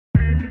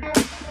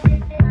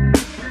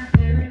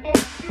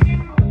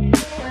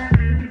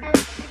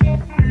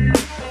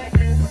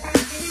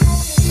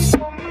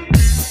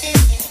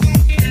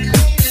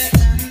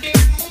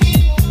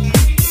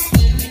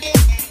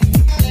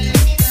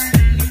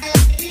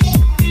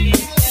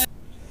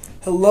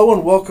Hello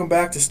and welcome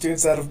back to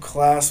Students Out of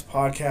Class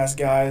podcast,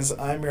 guys.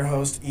 I'm your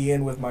host,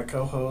 Ian, with my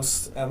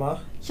co-host,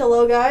 Emma.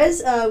 Hello,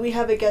 guys. We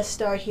have a guest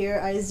star here,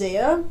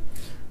 Isaiah.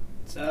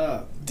 What's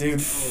up?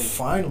 Dude,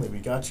 finally, we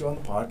got you on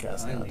the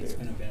podcast now, dude. It's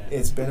been a minute.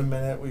 It's been a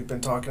minute. We've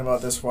been talking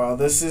about this for a while.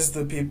 This is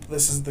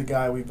the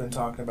guy we've been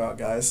talking about,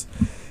 guys,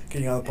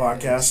 getting on the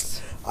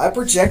podcast. I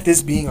project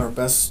this being our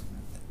best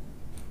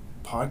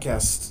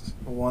podcast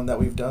one that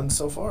we've done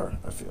so far,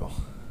 I feel.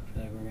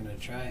 That we're going to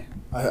try.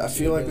 I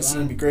feel like this is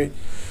going to be great.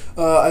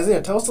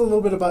 Isaiah, tell us a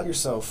little bit about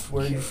yourself.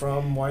 Where are you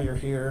from? Why you're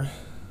here?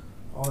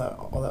 All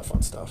that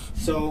fun stuff.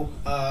 So,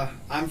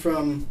 I'm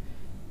from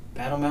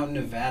Battle Mountain,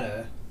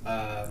 Nevada.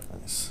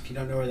 Nice. If you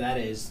don't know where that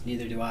is,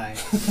 neither do I.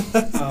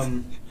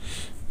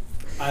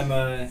 I'm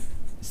a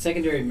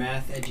secondary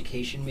math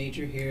education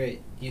major here at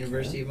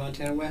University of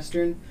Montana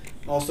Western.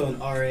 I'm also an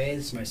RA.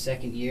 This is my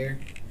second year.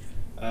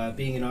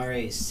 Being an RA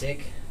is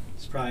sick.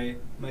 It's probably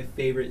my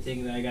favorite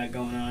thing that I got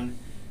going on.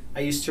 I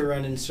used to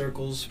run in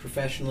circles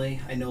professionally.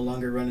 I no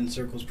longer run in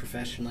circles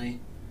professionally.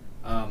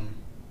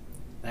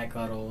 That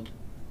got old.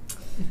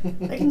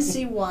 I can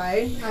see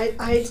why.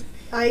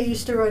 I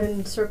used to run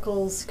in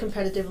circles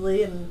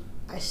competitively, and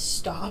I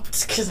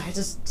stopped because I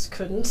just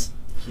couldn't.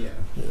 Yeah.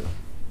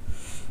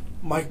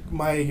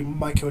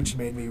 My coach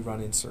made me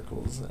run in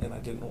circles, and I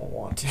didn't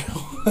want to.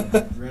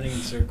 Yeah, running in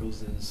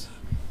circles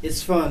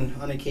it's fun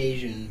on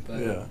occasion, but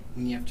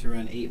when you have to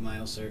run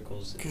 8-mile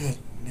circles,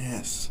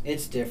 goodness,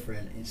 it's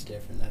different.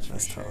 That's for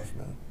sure. Tough,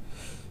 man.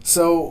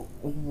 So,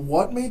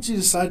 what made you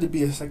decide to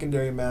be a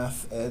secondary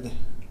math ed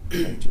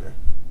major?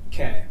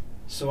 Okay,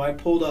 so I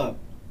pulled up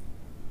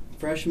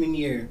freshman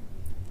year,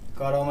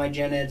 got all my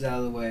gen eds out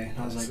of the way, and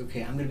I was like,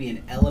 okay, I'm gonna be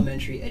an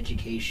elementary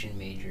education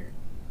major.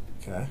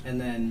 Okay.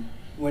 And then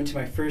went to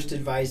my first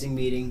advising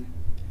meeting.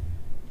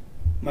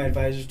 My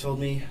advisor told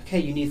me, okay,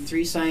 you need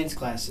 3 science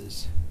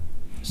classes.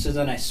 So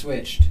then I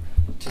switched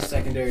to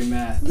secondary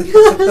math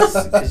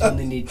because you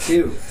only need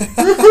 2.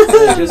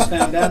 I just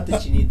found out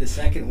that you need the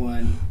second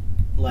one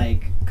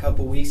like a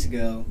couple weeks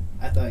ago.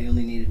 I thought you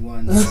only needed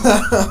 1.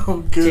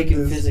 So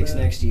taking physics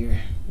next year.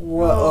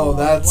 Whoa,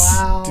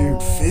 wow.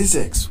 Dude,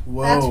 physics.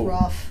 Whoa. That's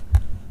rough.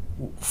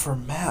 For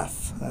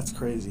math, that's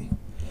crazy.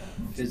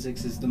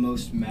 Physics is the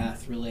most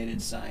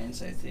math-related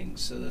science, I think.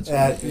 So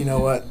that's you know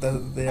what? I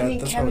mean,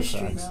 that's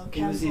chemistry, though.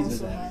 It was either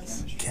also that or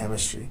has.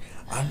 Chemistry.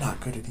 I'm not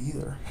good at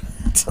either.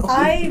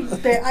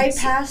 I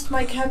passed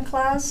my chem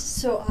class,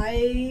 so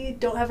I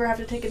don't ever have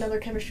to take another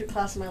chemistry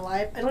class in my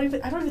life. I don't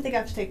even think I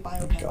have to take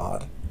biochem.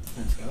 God.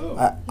 Let's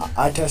go.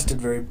 I tested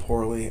very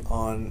poorly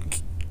on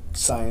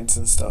science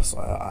and stuff, so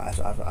I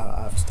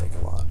have to take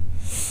a lot.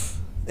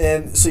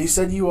 And so you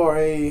said you are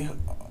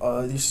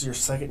this is your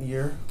second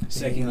year?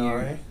 Second year.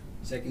 RA?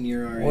 Second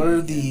year RA. What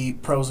are the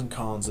pros and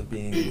cons of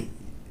being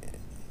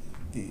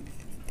the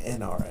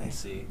NRA? Let's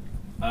see.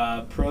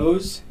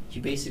 Pros,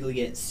 you basically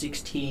get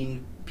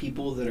 16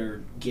 people that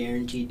are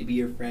guaranteed to be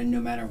your friend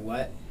no matter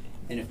what.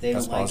 And if they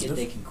don't like it,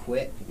 they can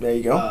quit. There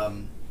you go.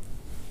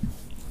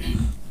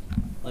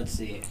 Let's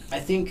see. I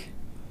think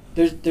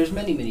there's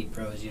many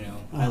pros, you know.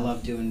 I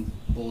love doing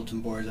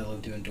bulletin boards. I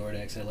love doing door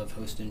decks. I love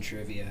hosting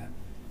trivia.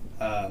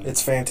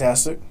 It's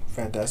fantastic.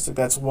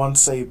 That's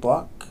once a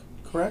block,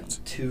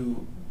 correct?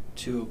 Two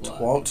a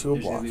block. Two a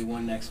There's block. going to be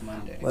one next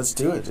Monday. Let's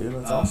do it, dude.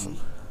 That's awesome.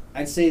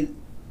 I'd say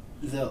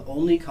the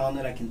only con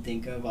that I can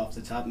think of off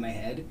the top of my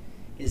head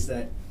is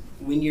that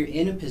when you're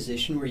in a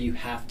position where you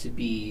have to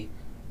be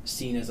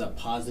seen as a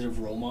positive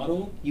role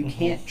model, you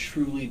can't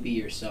truly be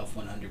yourself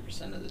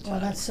 100% of the time. Oh,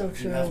 that's so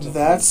true. You have to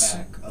That's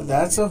hold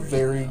back a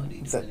very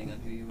depending on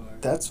who you are.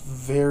 that's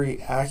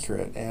very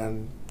accurate,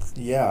 and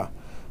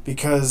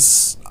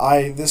because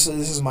this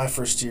is my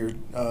first year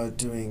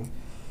doing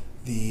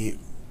the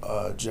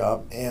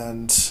job,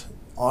 and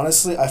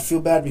honestly, I feel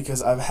bad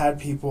because I've had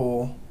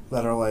people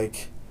that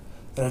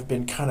have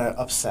been kind of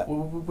upset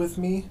with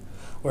me,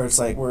 where it's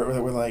like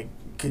we're like,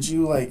 could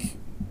you like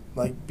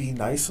be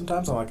nice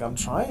sometimes? I'm like, I'm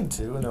trying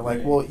to, and they're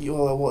like,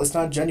 well, it's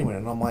not genuine,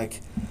 and I'm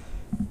like,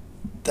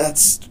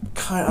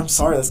 I'm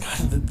sorry, that's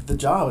kind of the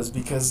job, is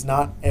because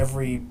not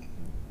every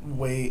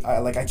way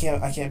I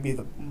can't be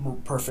the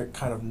perfect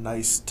kind of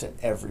nice to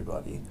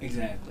everybody.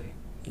 Exactly.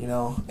 You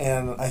know,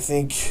 and I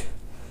think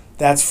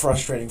that's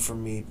frustrating for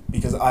me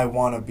because I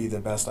want to be the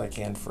best I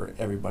can for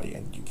everybody,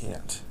 and you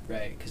can't.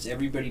 Right, because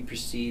everybody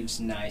perceives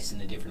nice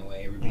in a different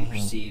way. Everybody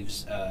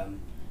perceives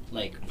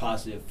like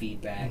positive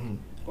feedback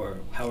or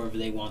however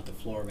they want the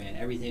floor ran.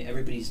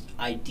 Everybody's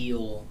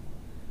ideal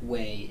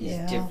way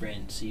is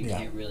different, so you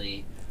can't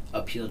really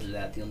appeal to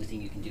that. The only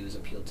thing you can do is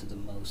appeal to the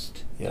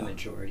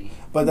majority.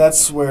 But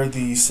that's where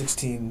the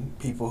 16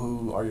 people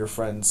who are your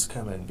friends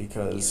come in,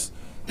 because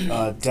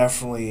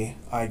definitely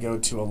I go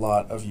to a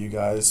lot of you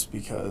guys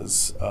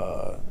because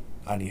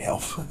I need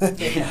help.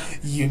 Yeah.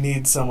 You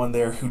need someone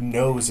there who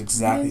knows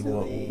exactly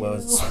Mentally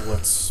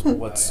what's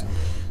Oh,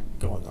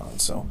 going on.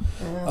 So,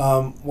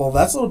 Yeah. well,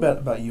 that's a little bit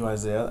about you,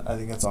 Isaiah. I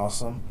think that's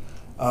awesome.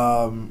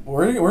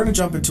 We're gonna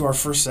jump into our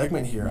first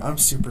segment here. I'm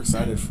super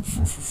excited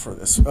for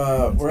this.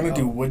 We're gonna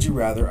do Would You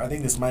Rather. I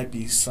think this might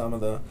be some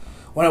of the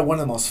one of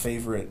the most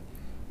favorite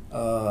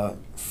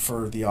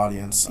for the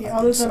audience. Yeah, I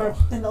other think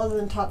than so. other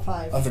than top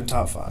 5. Other than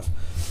top 5.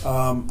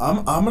 I'm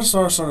gonna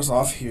start us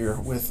off here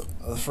with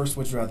the first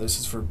Would You Rather. This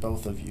is for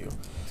both of you,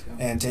 Let's go.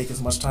 and take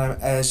as much time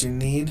as you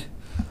need.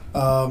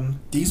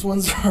 These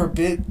ones are a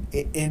bit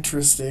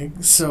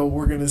interesting, so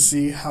we're gonna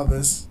see how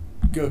this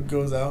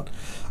goes out.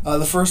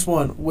 The first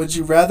one: Would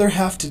you rather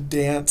have to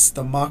dance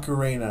the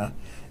Macarena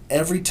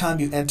every time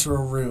you enter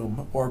a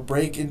room, or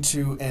break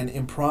into an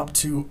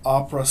impromptu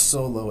opera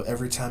solo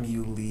every time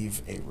you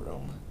leave a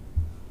room?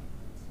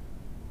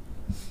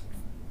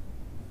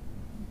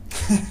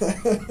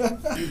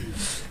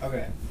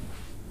 Okay.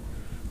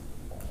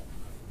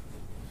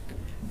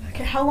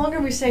 Okay, how long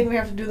are we saying we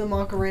have to do the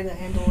Macarena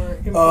and or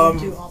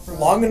impromptu opera?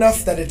 Long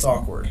enough that it's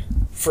awkward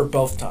for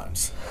both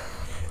times.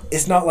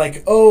 It's not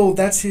like, oh,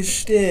 that's his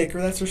shtick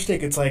or that's her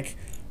shtick. It's like,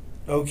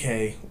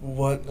 okay,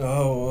 what?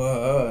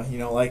 Oh,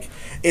 like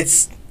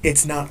it's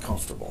not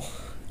comfortable,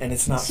 and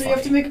it's not. So funny. you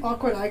have to make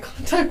awkward eye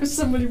contact with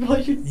somebody while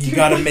you do. You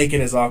gotta make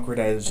it as awkward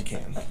as you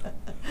can.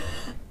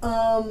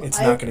 It's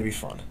not gonna be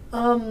fun.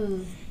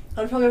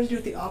 I'd probably have to do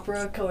with the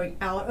opera going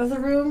out of the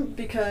room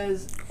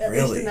because at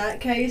least Really? in that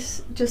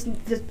case, just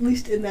at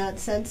least in that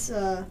sense,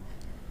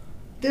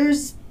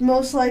 there's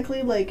most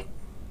likely like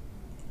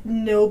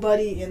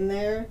nobody in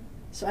there,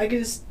 so I could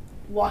just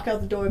walk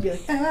out the door and be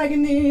like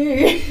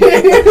agony.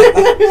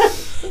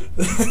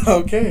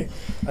 Okay,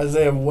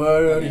 Isaiah, what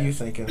are Okay. you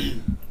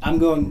thinking? I'm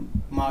going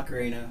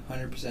Macarena,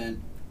 100%.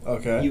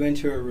 Okay. You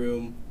enter a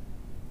room,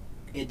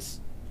 it's,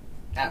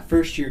 at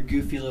first you're a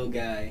goofy little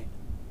guy,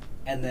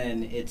 and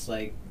then it's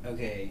like,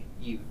 okay,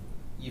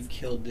 you've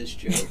killed this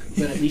joke,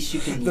 but at least you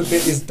can The leave.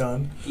 bit is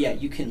done. Yeah,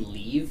 you can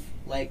leave,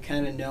 like,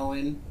 kind of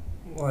knowing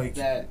Like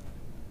that,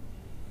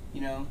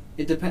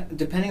 it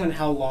depending on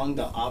how long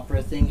the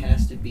opera thing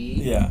has to be,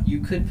 Yeah. you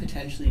could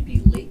potentially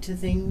be late to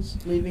things,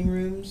 leaving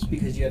rooms,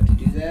 because you have to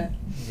do that.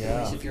 Yeah.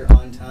 Whereas if you're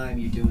on time,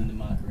 you're doing the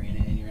Macarena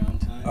and you're on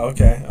time.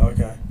 Okay.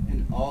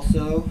 And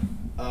also,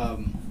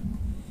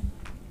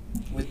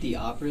 with the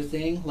opera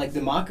thing, like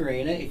the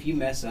Macarena, if you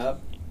mess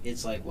up,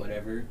 it's like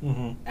whatever.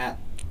 Mm-hmm. At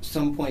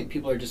some point,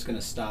 people are just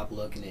gonna stop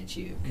looking at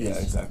you. 'Cause, Yeah,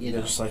 exactly.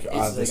 They're just like,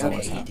 it's this like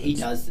always okay, he happens.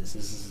 does this.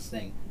 This is his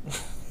thing.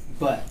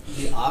 But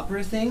the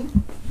opera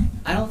thing,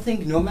 I don't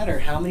think no matter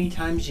how many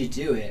times you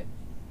do it,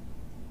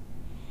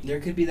 there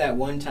could be that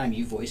one time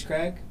you voice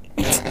crack.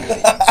 And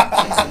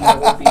that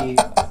would be.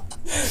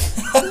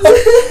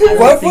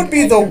 What would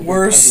be the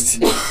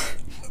worst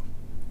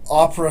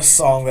opera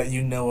song that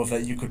you know of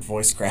that you could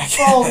voice crack?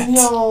 Oh at?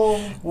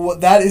 no! Well,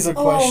 that is a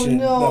Oh question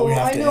that no! we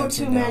have I to know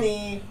answer too now.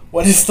 many.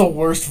 What is the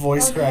worst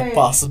voice crack Okay,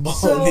 possible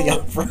so in the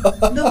opera?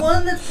 The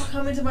one that's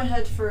coming to my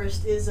head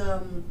first is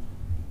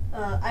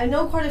I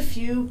know quite a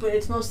few, but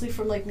it's mostly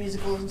from like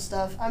musicals and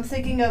stuff. I'm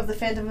thinking of the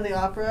Phantom of the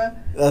Opera.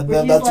 Where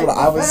he's That's like, what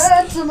I was.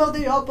 Phantom of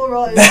the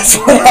Opera. is That's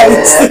here." what I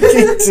was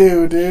thinking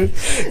too, dude.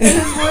 And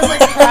his voice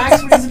like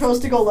cracks when he's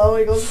supposed to go low.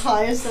 He goes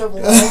high instead of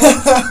low.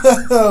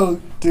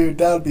 Oh, dude,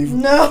 that would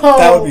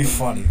be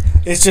funny.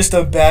 It's just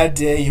a bad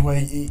day. You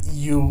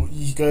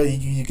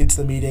get to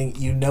the meeting.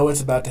 You know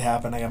it's about to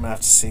happen. I'm gonna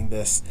have to sing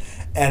this,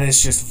 and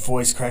it's just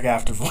voice crack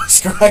after voice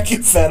crack.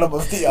 You Phantom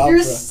of the Opera.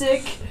 You're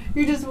sick.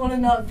 You just want to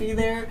not be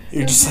there.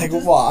 You're just like,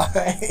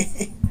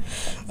 why?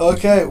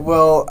 Okay,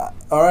 well,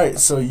 all right.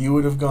 So you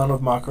would have gone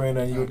with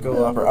Macarena, and you would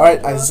go opera. All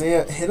right,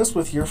 Isaiah, hit us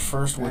with your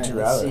first. Would you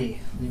Let's rather? see.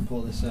 Let me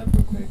pull this up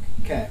real quick.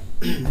 Okay.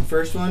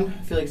 First one,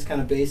 I feel like it's kind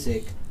of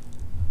basic.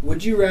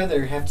 Would you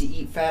rather have to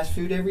eat fast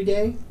food every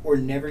day or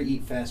never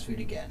eat fast food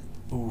again?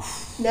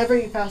 Oof, Never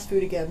eat fast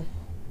food again.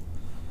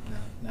 No,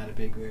 not a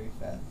big, very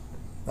fat.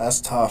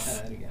 that's tough.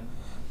 That again.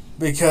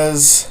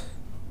 Because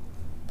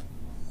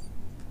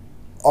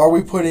are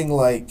we putting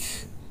like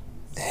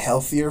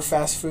healthier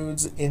fast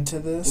foods into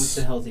this? What's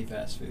the healthy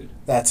fast food?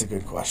 That's a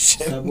good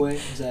question. Subway?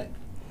 Is that?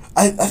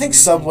 I think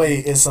Subway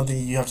is something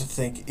you have to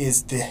think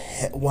is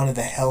one of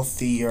the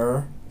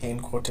healthier in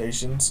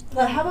quotations.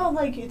 But how about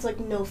like it's like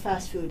no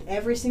fast food?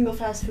 Every single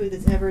fast food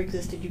that's ever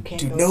existed, you can't.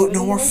 Dude, go no to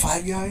more anymore?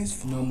 Five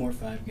Guys. No more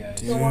Five Guys.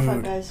 Dude. No more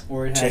Five Guys.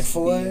 Or it has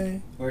Chick-fil-A? to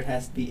be. Or it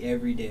has to be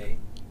every day.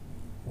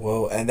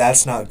 Whoa, and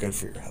that's not good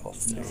for your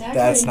health. No. Exactly.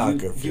 That's not you,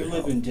 good for you your live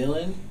health. in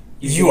Dillon.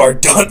 You are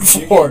done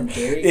for.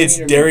 It's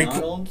Dairy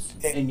McDonald's,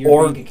 Queen and your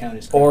or bank account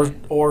is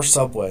crying. or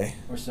Subway.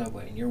 Or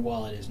Subway, and your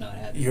wallet is not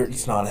happy.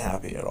 It's not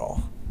happy at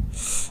all.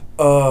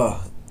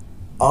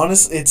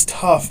 Honestly, it's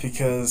tough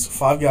because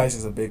Five Guys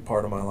is a big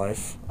part of my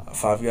life.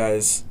 Five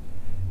Guys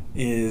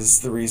is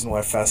the reason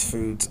why fast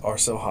foods are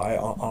so high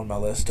on my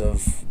list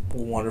of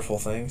wonderful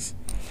things.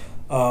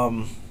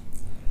 I'm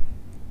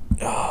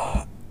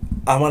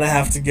gonna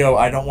have to go.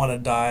 I don't want to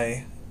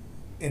die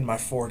in my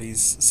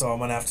 40s, so I'm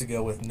gonna have to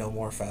go with no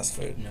more fast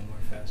food. No more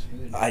fast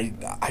food.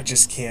 I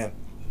just can't.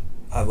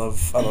 I love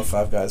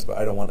Five Guys, but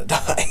I don't want to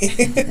die.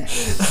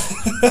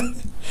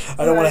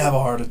 I don't want to have a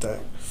heart attack.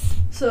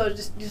 So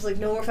just like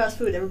no more fast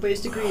food.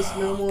 Everybody's degrees,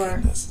 no more.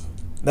 Goodness.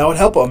 That would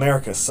help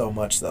America so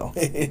much, though.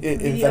 If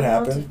The that amount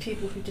happened, of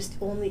people who just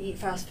only eat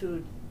fast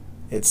food,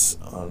 it's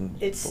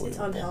it's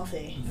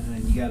unhealthy. And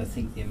then you got to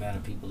think the amount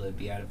of people that'd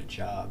be out of a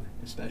job,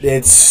 especially.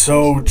 It's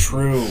so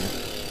true.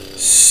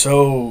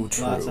 So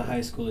true. Lots of high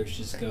schoolers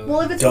just go.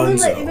 Well, if it's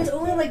Dunzo.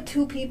 only like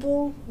 2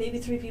 people, maybe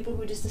 3 people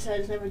who just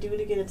decide to never do it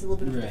again, it's a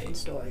little bit of a different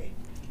story.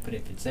 But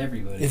if it's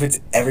everybody. If it's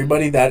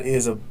everybody, that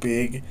is a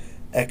big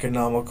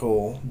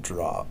economical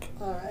drop.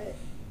 All right.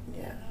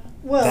 Yeah.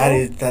 Well.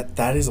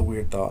 That is a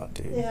weird thought,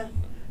 dude. Yeah.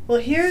 Well,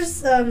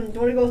 here's. Do you want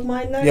to go with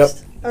mine next?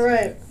 Yep. All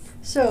right.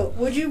 So,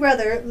 would you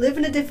rather live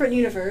in a different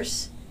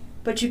universe,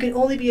 but you can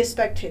only be a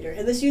spectator?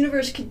 And this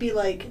universe could be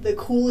like the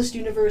coolest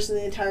universe in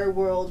the entire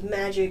world,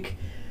 magic,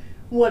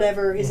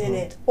 whatever is in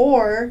it.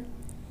 Or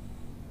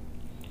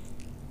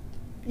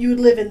you would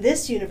live in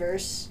this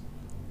universe,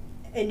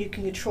 and you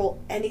can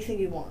control anything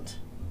you want.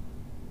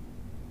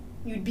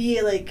 You'd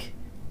be like.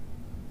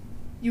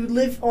 You would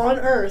live on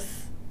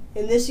Earth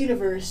in this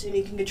universe, and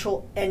you can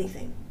control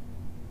anything.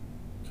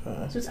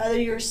 Okay. So it's either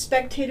you're a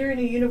spectator in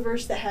a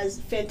universe that has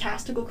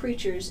fantastical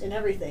creatures and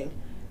everything.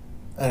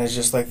 And it's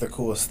just like the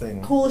coolest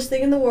thing. Coolest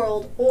thing in the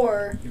world,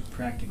 or... You're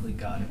practically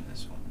God in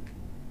this one.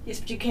 Yes,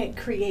 but you can't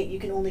create, you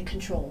can only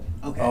control.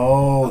 Okay.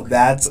 Oh, Okay.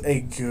 that's a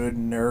good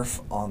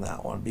nerf on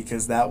that one,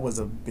 because that was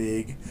a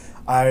big...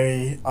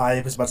 I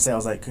was about to say, I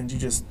was like, couldn't you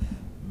just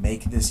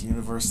make this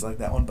universe like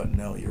that one? But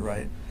no, you're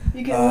right.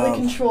 You can only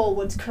control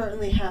what's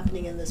currently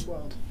happening in this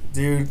world.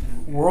 Dude,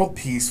 world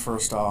peace,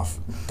 first off,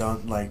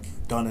 done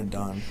and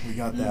done. We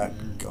got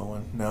that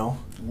going. No?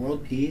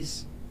 World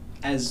peace,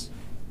 as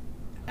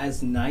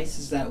nice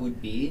as that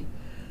would be,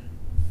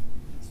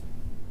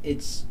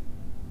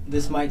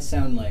 this might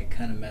sound like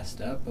kind of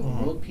messed up, but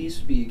world peace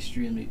would be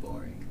extremely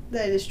boring.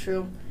 That is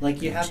true.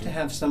 Like, you have to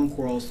have some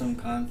quarrel, some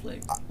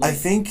conflict. I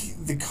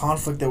think the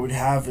conflict that we'd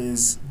have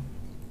is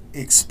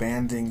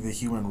expanding the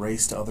human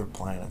race to other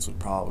planets would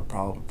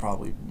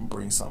probably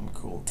bring something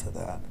cool to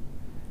that.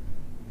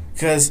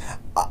 Because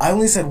I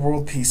only said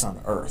world peace on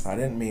Earth. I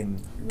didn't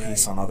mean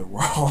peace on other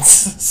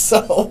worlds.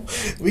 So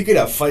we could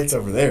have fights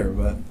over there,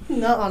 but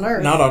Not on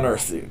Earth. not on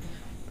Earth, dude.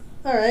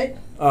 All right.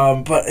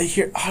 But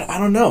here, I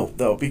don't know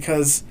though,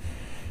 because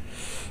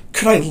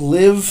could I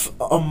live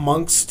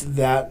amongst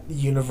that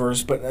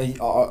universe? But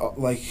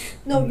like,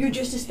 No, you're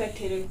just a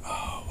spectator.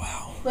 oh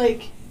wow.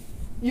 Like,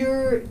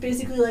 you're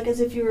basically like as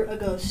if you're a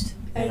ghost.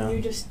 And Yeah.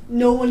 you're just,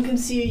 no one can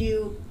see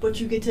you,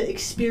 but you get to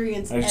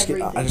experience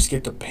everything. I just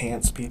get to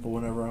pants people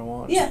whenever I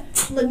want. Yeah,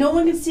 like, no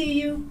one can see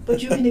you,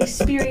 but you can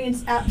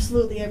experience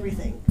absolutely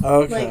everything.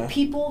 Okay. Like,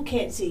 people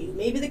can't see you.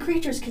 Maybe the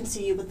creatures can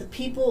see you, but the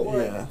people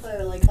or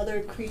like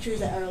other creatures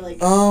that are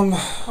like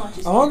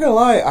conscious. I'm not gonna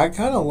lie. I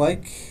kind of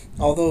like,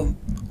 although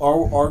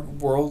our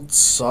world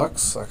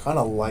sucks, I kind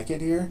of like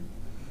it here.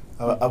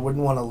 I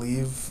wouldn't want to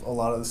leave a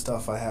lot of the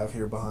stuff I have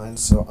here behind.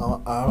 So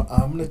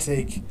I'm gonna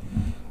take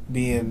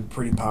being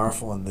pretty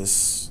powerful in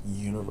this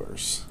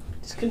universe.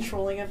 Just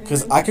controlling everything.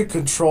 Because I could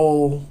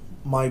control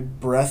my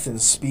breath and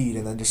speed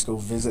and then just go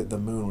visit the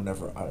moon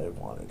whenever I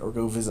wanted. Or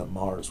go visit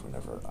Mars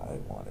whenever I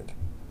wanted.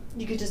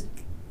 You could just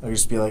I could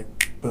just be like,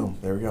 boom,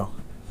 there we go.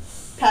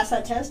 pass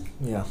that test.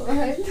 Yeah.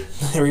 Alright.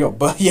 There we go.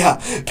 But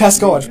yeah, pass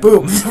college,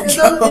 boom. It's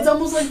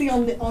almost like the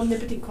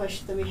omnipotent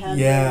question that we had.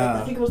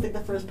 Yeah. I think it was like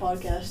the first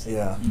podcast.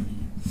 Yeah.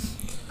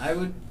 I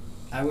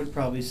would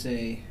probably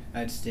say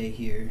I'd stay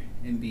here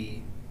and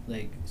be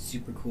like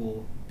super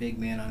cool big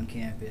man on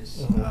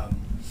campus.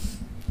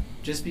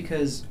 Just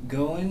because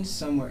going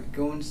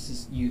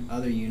to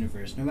other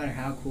universe, no matter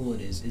how cool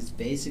it is, it's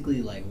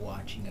basically like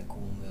watching a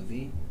cool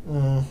movie.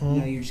 Mm-hmm. You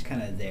know, you're just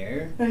kind of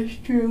there. That's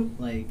true.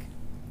 Like,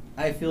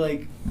 I feel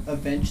like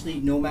eventually,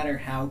 no matter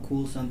how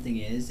cool something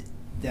is,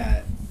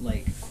 that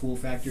like cool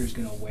factor is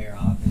gonna wear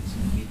off and it's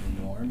gonna be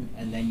the norm,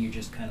 and then you're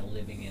just kind of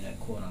living in a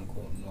quote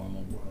unquote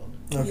normal world.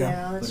 Okay.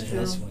 Yeah, that's but in true.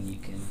 this one, you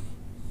can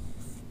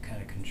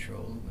kind of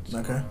control what's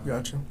going Okay, on.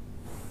 gotcha.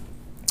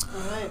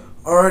 Alright.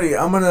 Alrighty,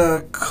 I'm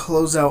gonna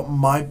close out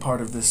my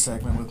part of this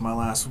segment with my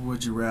last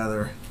Would You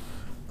Rather.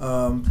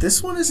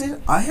 This one is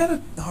in. I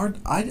had a hard.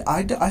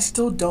 I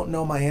still don't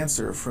know my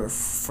answer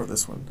for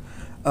this one.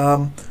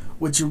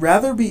 Would you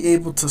rather be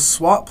able to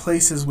swap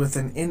places with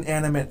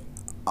inanimate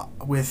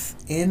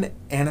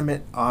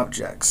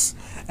objects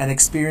and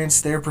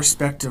experience their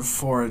perspective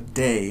for a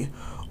day,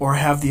 or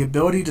have the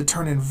ability to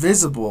turn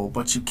invisible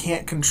but you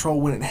can't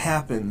control when it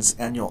happens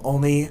and you'll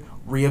only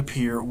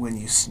reappear when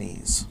you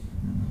sneeze?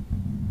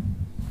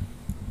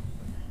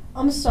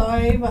 I'm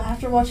sorry, but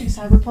after watching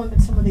Cyberpunk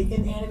and some of the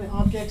inanimate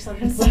objects that are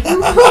in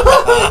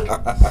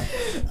Cyberpunk,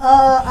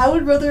 I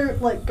would rather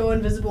like go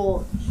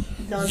invisible.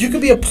 You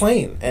could be a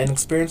plane and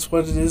experience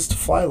what it is to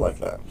fly like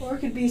that. Or it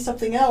could be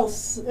something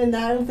else, and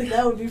I don't think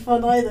that would be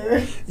fun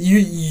either.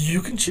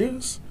 You can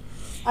choose.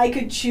 I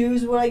could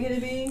choose what I get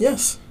to be?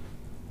 Yes.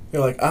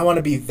 You're like, I want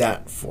to be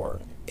that for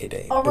a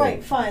day.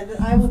 Alright, fine.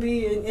 Then I will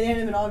be an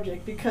inanimate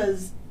object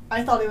because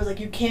I thought it was like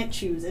you can't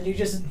choose and you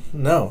just.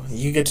 No,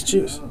 you get to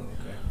choose. Oh,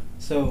 okay.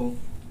 So,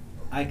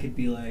 I could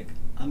be like,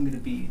 I'm gonna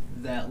be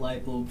that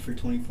light bulb for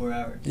 24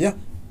 hours. Yeah.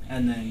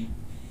 And then,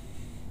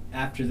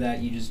 after that,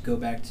 you just go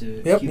back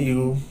to Yep,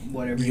 human,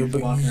 whatever you're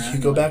walking around. you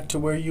go back to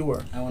where you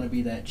were. I want to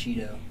be that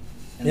Cheeto.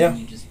 And Yeah, then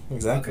you just,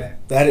 exactly. Okay.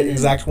 That And then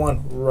exact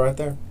one right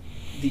there.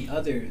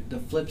 the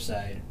flip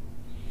side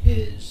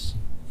is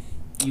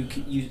you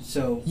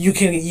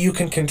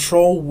can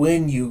control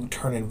when you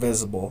turn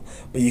invisible,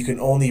 but you can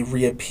only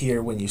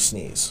reappear when you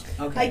sneeze.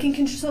 okay. I can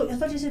control. I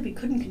thought you said we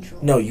couldn't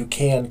control. No, you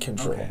can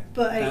control. Okay.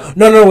 But I.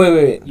 No,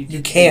 wait.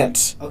 You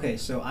can't. Okay,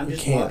 so I'm You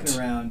just can't. walking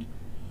around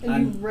And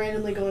I'm you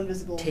randomly go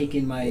invisible.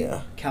 taking my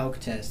Yeah. calc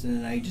test and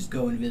then I just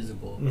go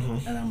invisible.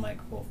 Mhm. And I'm like,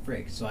 well,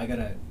 frick. So I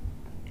gotta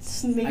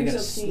Make I gotta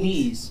yourself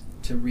sneeze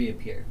to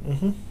reappear.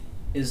 Mhm.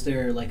 Is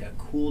there like a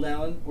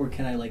cooldown, or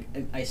can I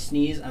I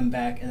sneeze, I'm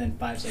back, and then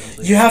 5 seconds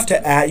later? You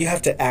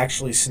have to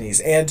actually sneeze,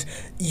 and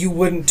you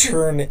wouldn't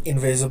turn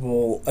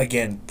invisible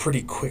again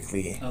pretty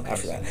quickly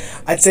after that.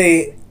 I'd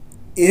say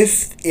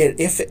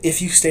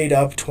if you stayed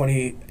up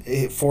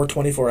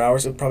 24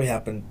 hours, it would probably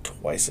happen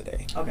twice a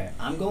day. Okay,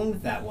 I'm going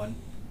with that one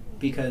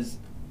because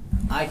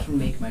I can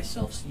make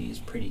myself sneeze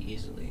pretty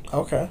easily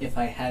Okay. if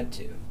I had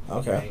to.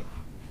 Okay. Right?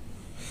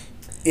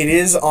 It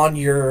is on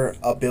your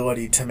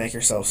ability to make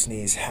yourself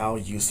sneeze how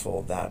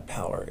useful that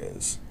power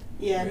is.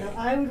 Yeah, no,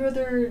 I would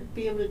rather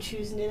be able to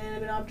choose an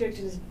inanimate object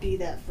and just be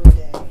that for a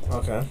day.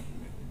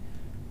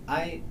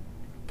 Okay.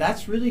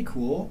 That's really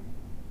cool,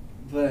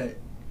 but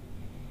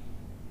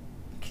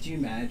could you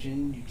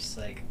imagine? You're just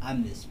like,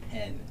 I'm this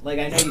pen. Like,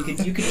 I know you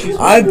could choose.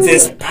 I'm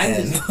this like,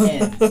 pen.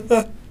 I'm this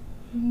pen.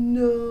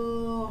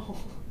 No.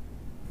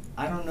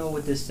 I don't know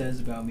what this says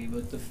about me,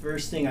 but the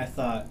first thing I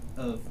thought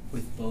of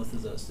with both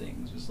of those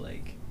things was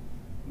like,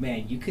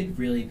 man, you could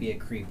really be a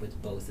creep with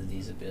both of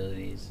these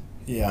abilities.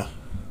 Yeah.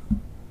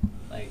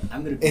 Like,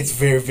 I'm gonna be. It's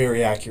very,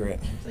 very accurate.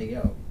 It's like,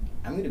 yo,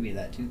 I'm gonna be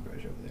that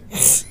toothbrush over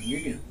there.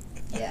 You're gonna.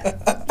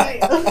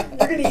 Yeah.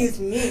 You're gonna use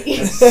me.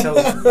 That's so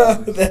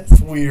gross.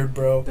 That's weird,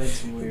 bro.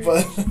 That's weird.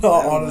 But I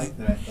don't like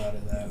that I thought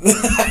of that.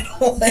 I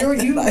don't like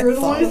You're the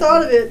one who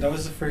thought of it. That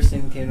was the first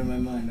thing that came to my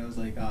mind. I was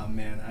like, oh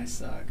man, I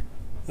suck.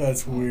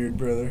 That's weird,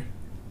 brother.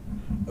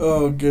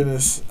 Oh,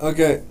 goodness.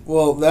 Okay,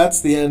 well,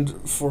 that's the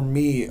end for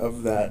me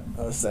of that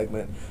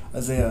segment.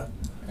 Isaiah,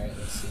 Alright,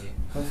 let's see.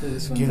 Hopefully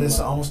this one's get us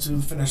a lot. almost to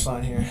the finish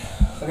line here.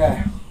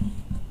 Okay.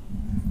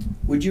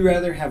 Would you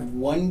rather have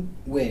one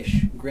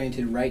wish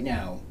granted right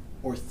now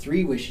or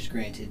 3 wishes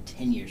granted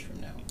 10 years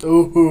from now?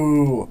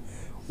 Ooh,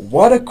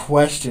 what a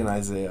question,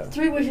 Isaiah.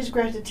 3 wishes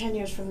granted 10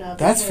 years from now.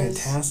 That's because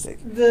fantastic.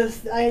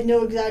 I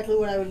know exactly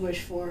what I would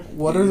wish for.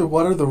 What are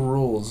the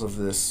rules of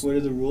this? What are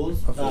the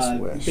rules? Of this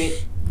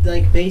wish.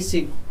 Like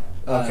basic.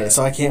 Okay,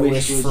 so I can't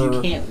wish rules. for.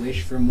 You can't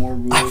wish for more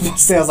rules. I was gonna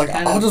say, I was like,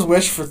 Kind I'll of- just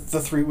wish for the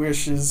 3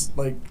 wishes,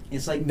 like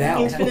It's like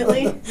now.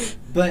 Infinitely?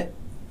 But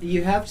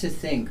you have to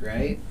think,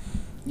 right?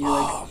 You're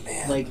Oh,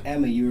 man. Like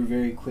Emma, you were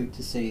very quick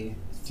to say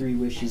 3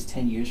 wishes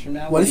 10 years from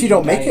now. What if you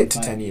don't make die in it to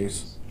 5 10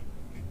 years?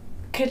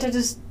 Can't I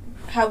just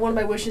have one of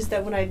my wishes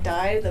that when I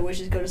die, the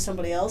wishes go to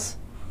somebody else?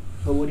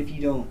 But what if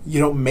you don't? You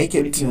don't make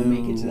What it if to. you don't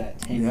make it to that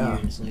 10 yeah.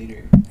 years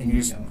later? And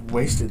you just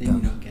wasted then you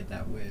them. don't get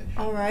that wish.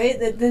 All right,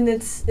 then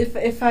it's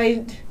if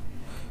I.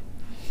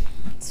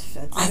 That's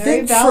a I very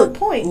think valid for,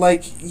 point.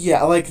 like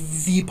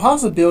the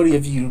possibility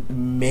of you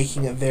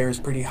making it there is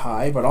pretty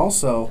high, but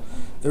also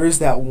there is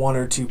that 1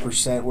 or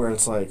 2% where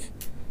it's like,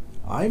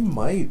 I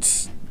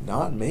might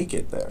not make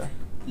it there.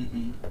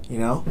 Mm-hmm. You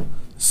know,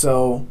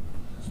 so.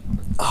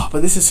 Oh,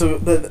 but this is so.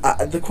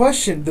 The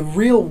question,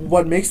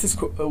 what makes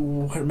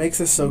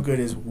this so good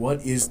is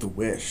what is the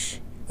wish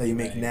that you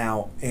make Right.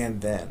 now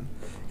and then.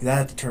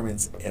 That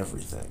determines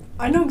everything.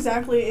 I know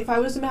exactly. If I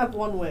was to have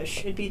one wish,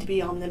 it'd be to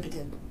be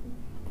omnipotent.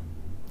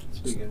 That's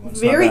a pretty good one.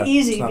 not Very bad.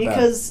 easy It's not bad.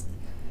 because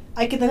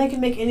I can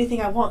make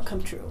anything I want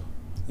come true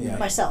Yeah.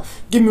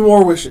 myself. Give me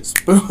more wishes.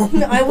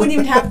 Boom. I wouldn't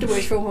even have to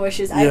wish for more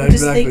wishes. I Yeah, would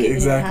just exactly, think it and it would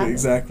exactly, happen.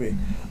 exactly.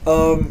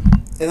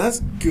 And that's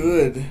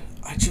good.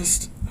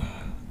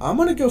 I'm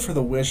gonna go for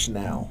the wish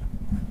now.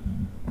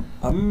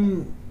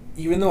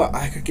 Even though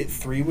I could get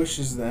 3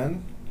 wishes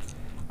then,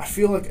 I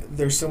feel like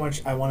there's so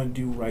much I want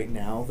to do right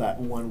now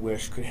that one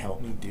wish could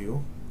help me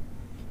do.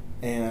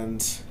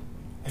 And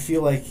I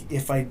feel like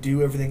if I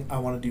do everything I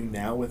want to do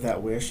now with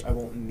that wish, I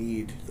won't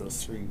need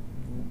those 3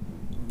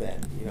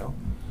 then, you know?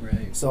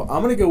 Right. So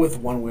I'm gonna go with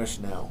one wish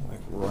now, like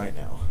right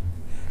now.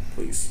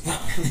 Please.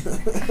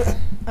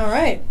 All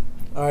right.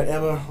 All right,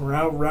 Emma,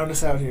 round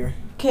us out here.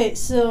 Okay,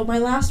 so my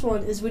last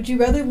one is: would you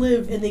rather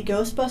live in the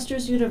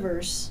Ghostbusters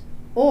universe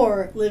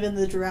or live in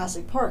the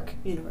Jurassic Park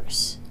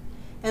universe?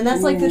 And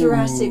that's like the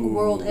Jurassic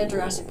World and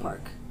Jurassic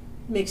Park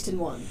mixed in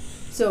one.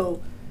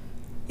 So,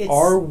 it's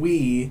Are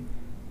we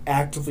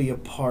actively a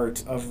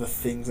part of the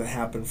things that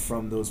happen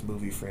from those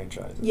movie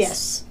franchises?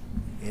 yes.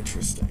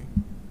 Interesting.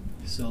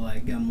 So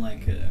like I'm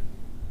like Do you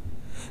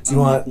I'm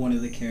want? like one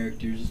of the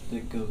characters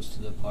that goes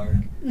to the park.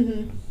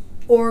 Mm-hmm.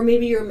 Or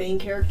maybe you're a main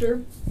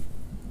character.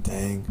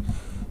 Dang.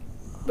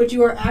 But but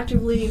you are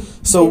actively.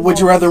 So would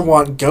you involved. rather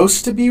want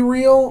ghosts to be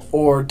real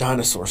or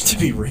dinosaurs to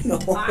be real?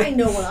 I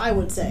know what I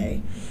would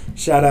say.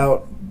 Shout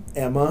out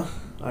Emma.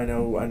 I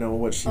know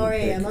what she would RA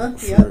pick Emma.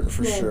 for, Yep.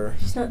 for Well, sure.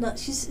 She's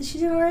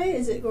an RA.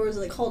 Is it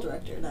like hall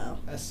director now?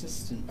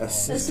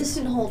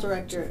 Assistant hall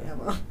director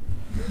Emma.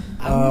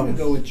 I'm gonna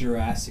go with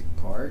Jurassic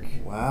Park.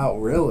 Wow,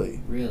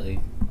 really? Really?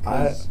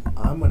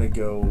 I'm gonna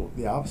go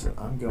the opposite.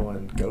 I'm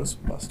going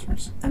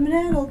Ghostbusters. I'm an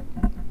adult.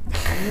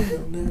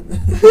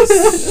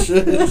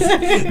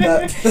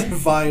 That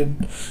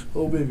fine,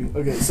 oh baby.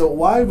 Okay, so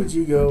why would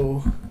you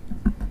go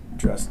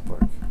Jurassic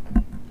Park?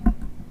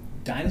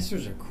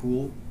 Dinosaurs are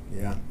cool.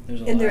 Yeah,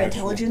 There's a And lot they're of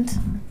intelligent,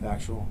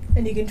 actual.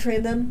 and you can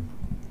train them.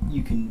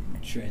 You can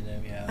train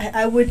them, yeah.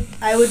 I would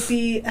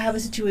have a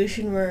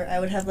situation where I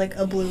would have like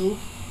a blue.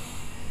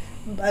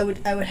 I would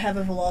have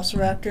a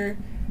velociraptor.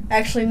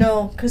 Actually,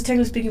 no, because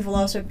technically speaking,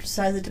 velociraptors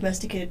size of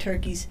domesticated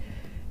turkeys.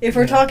 If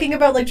we're talking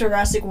about like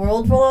Jurassic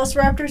World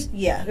velociraptors,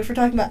 yeah. If we're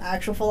talking about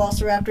actual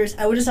velociraptors,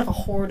 I would just have a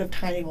horde of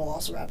tiny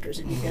velociraptors.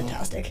 It'd be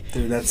fantastic.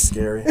 Dude, that's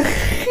scary.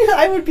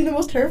 I would be the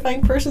most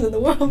terrifying person in the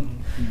world.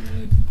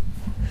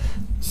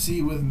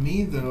 See, with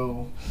me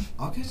though,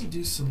 I'll get to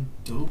do some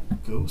dope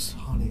ghost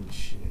hunting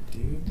shit,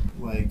 dude.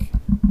 Like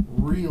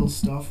real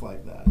stuff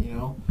like that, you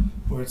know,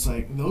 where it's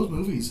like those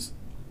movies.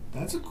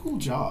 That's a cool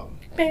job.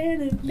 I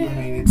mean,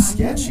 it's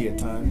sketchy at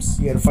times.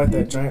 You got to fight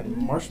that giant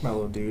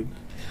marshmallow dude,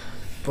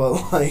 but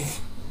like.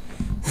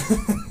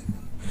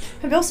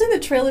 Have y'all seen the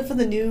trailer for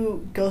the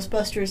new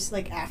Ghostbusters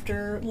like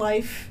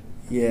Afterlife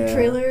Yeah.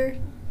 trailer?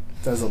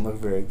 Doesn't look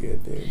very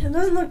good, dude. It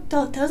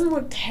doesn't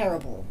look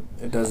terrible.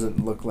 It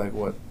doesn't look like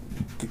what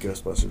the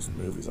Ghostbusters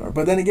movies are.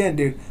 But then again,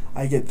 dude,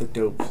 I get the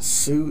dope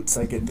suits.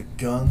 I get the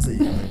guns that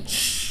you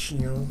can,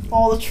 you know.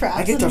 All the traps.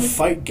 I get to and-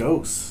 fight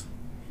ghosts.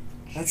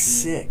 That's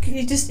sick.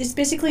 It's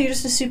basically you're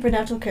just a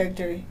supernatural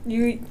character.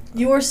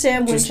 You're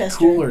Sam Just Winchester.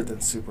 cooler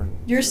than Super.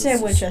 You're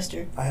Sam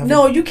Winchester. I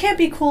No, you can't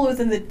be cooler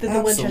than the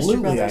Winchester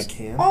Absolutely, brothers. I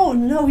can. Oh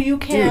no, you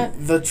can't.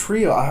 Dude, the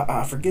trio,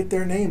 I forget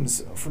their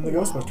names from the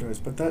Wow. Ghostbusters,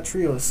 but that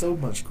trio is so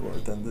much cooler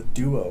than the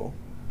duo.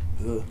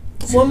 Ugh.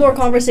 One more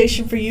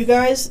conversation for you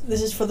guys.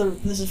 This is for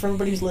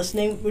everybody who's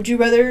listening. Would you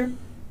rather?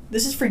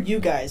 This is for you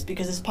guys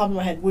because it's popped in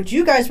my head. Would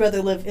you guys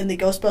rather live in the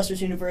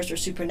Ghostbusters universe or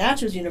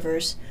Supernatural's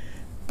universe?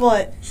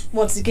 But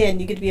once again,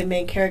 you get to be a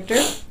main character,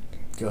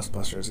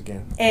 Ghostbusters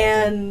again.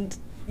 and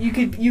you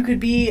could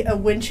be a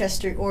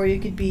Winchester, or you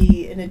could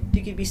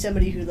be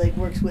somebody who like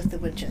works with the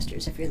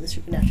Winchesters if you're in the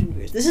Supernatural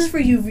universe. This is for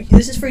you.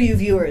 This is for you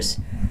viewers.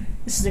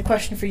 This is a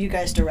question for you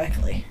guys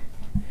directly.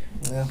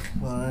 Yeah,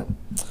 alright.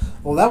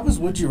 Well, that was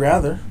Would You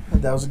Rather.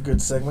 That was a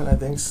good segment. I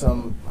think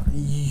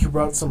you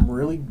brought some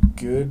really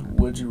good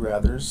Would You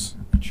Rathers.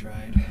 I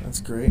tried.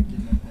 That's great.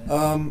 Did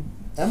my best.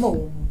 Emma,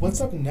 what's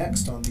up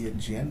next on the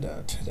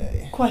agenda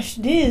today?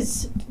 Question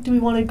is, do we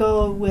want to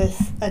go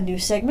with a new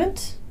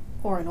segment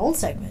or an old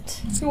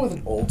segment? Let's go with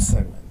an old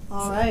segment.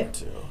 All right.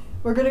 Too.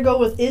 We're going to go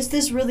with Is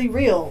This Really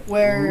Real?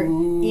 Where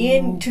Ooh,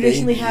 Ian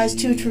traditionally baby. has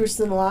 2 truths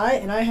and a lie,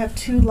 and I have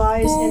 2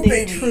 lies Ooh, and a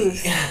baby.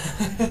 truth.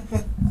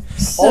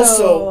 So,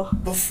 Also,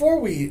 before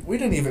we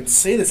didn't even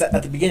say this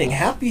at the beginning.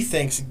 Happy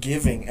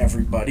Thanksgiving,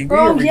 everybody. We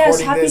are oh yes,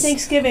 recording happy this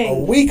Thanksgiving. a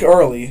week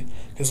early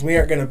because we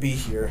aren't going to be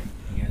here.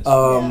 You guys-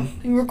 Yeah.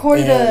 We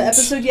recorded an and-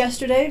 episode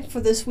yesterday for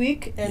this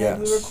week, and we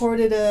Yes.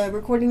 recorded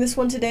recording this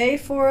one today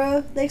for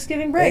a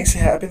Thanksgiving break.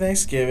 Happy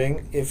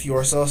Thanksgiving. If you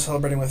are still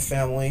celebrating with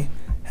family,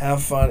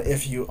 have fun.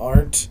 If you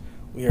aren't,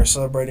 we are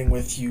celebrating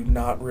with you,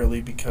 not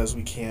really because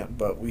we can't,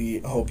 but we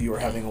hope you are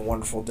having a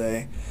wonderful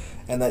day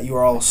and that you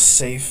are all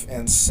safe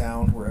and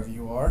sound wherever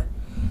you are.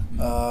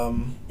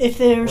 If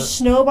there's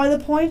snow by the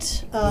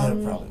point, There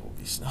probably will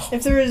be snow.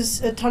 if there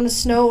is a ton of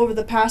snow over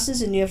the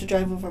passes and you have to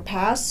drive over a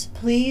pass,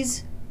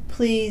 please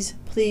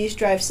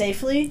drive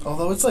safely.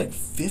 Although it's like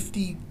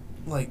 50,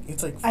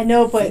 it's like I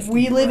know, but 50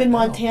 we live right in now.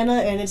 Montana,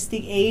 and it's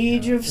the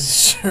age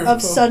It's true.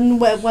 of sudden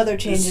weather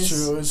changes.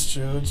 It's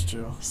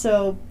true.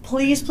 So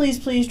please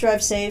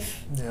drive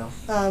safe. Yeah.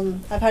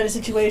 I've had a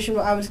situation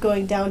where I was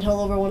going downhill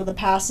over one of the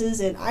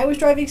passes, and I was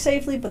driving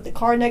safely, but the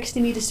car next to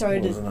me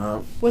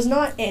was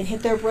not, and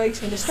hit their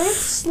brakes and just started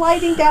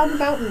sliding down the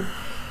mountain.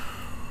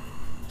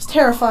 It's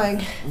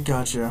terrifying.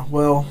 Gotcha.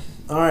 Well,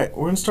 all right.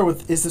 We're gonna start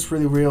with Is This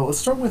Really Real? Let's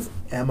start with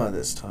Emma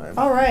this time.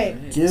 All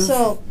right. Give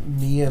So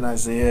me and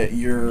Isaiah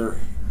your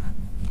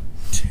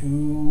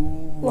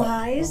 2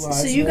 lies.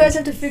 So you guys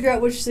have to figure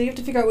out which. So you have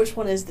to figure out which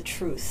one is the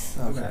truth.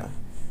 Okay.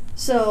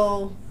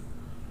 So,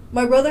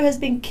 my brother has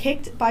been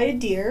kicked by a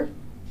deer.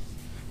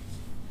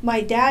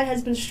 My dad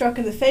has been struck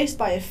in the face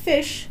by a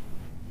fish,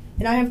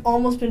 and I have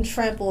almost been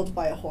trampled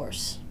by a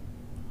horse.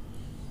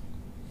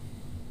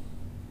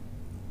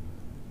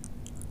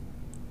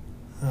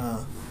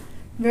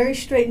 Very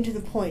straight and to the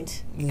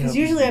point. Because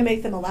Yep. usually I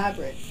make them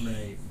elaborate.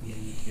 Right. Yeah,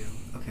 you do.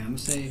 Okay, I'm gonna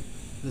say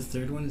the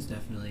third one is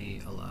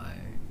definitely a lie.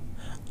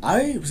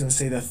 I was gonna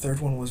say the third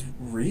one was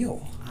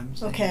real. I'm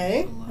saying Okay.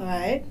 it's a lie.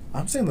 Alright.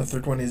 I'm saying the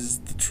third one is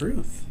the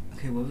truth.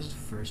 Okay, what was the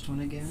first one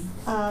again?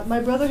 My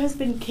brother has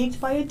been kicked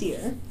by a deer.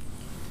 Right,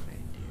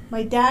 dear.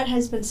 My dad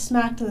has been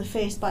smacked in the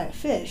face by a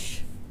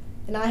fish.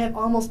 and I have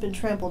almost been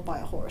trampled by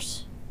a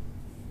horse.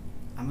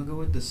 I'm gonna go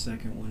with the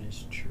second one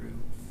is true.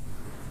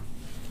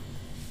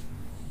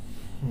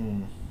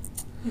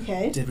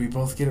 Okay. Did we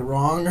both get it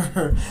wrong?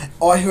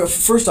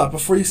 First off,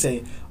 before you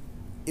say,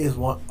 is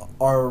one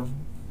are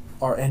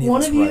any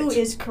One of us of you right?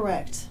 is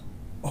correct.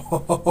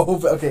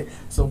 Oh, okay.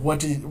 So what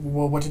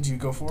did you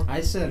go for?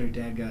 I said her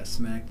dad got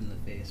smacked in the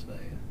face by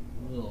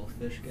a little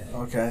fish guy.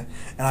 Okay,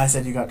 and I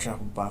said you got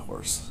trampled by a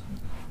horse.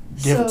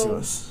 Give it to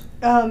us.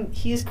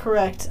 He's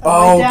correct.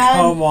 Oh, My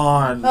dad, come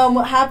on.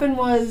 What happened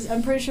was,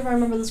 I'm pretty sure if I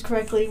remember this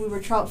correctly, we were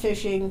trout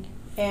fishing,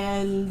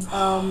 and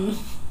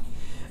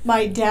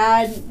my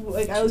dad,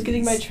 like, I was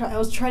getting I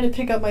was trying to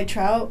pick up my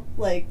trout,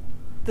 like,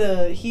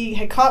 he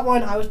had caught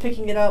one, I was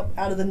picking it up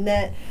out of the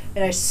net,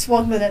 and I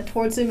swung the net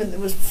towards him, and it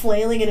was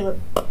flailing, and it went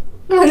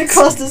right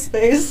across his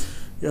face.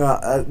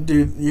 Yeah,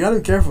 dude, you gotta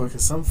be careful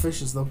because some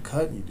fishes they'll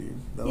cut you, dude.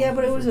 Yeah,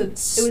 but it was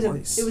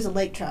slice. a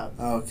lake trout.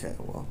 Okay,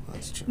 well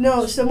that's true.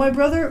 No, so my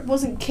brother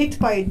wasn't kicked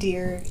by a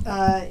deer.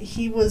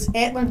 He was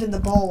antlered in the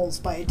balls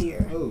by a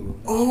deer.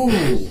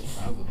 Oh.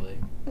 Probably.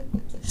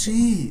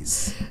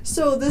 Jeez.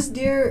 So this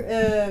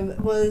deer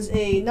was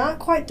a not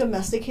quite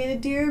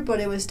domesticated deer,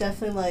 but it was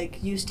definitely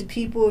like used to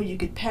people. You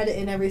could pet it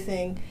and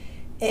everything.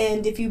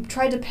 And if you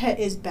tried to pet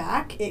its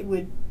back, it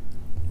would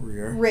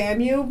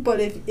ram you. But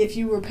if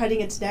you were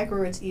petting its neck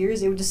or its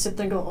ears, it would just sit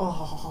there and go,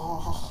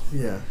 oh.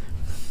 Yeah.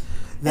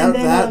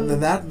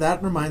 That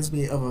reminds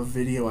me of a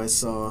video I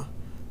saw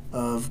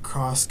of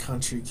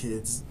cross-country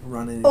kids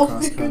running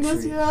cross-country.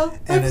 Goodness, yeah.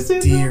 And a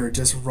deer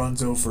just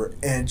runs over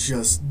and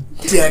just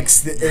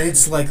decks and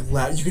it's like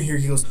loud. You can hear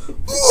he goes,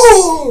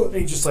 "Ooh!" And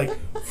he just like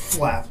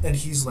flap, and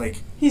he's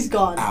like, he's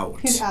gone.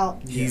 Out. He's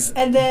out. He's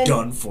and then,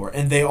 done for.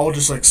 And they all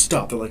just like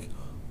stop. They're like,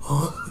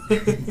 huh?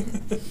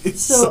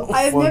 It's so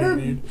I've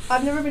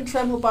never been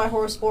trampled by a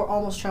horse or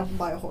almost trampled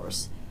by a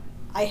horse.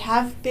 I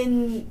have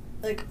been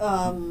like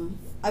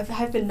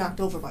I've been knocked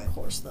over by a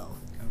horse though.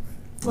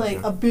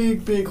 Like a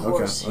big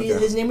horse. Okay.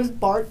 His name was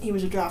Bart. He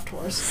was a draft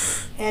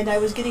horse, and I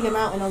was getting him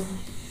out, and I was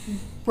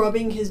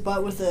rubbing his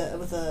butt with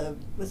a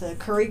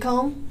curry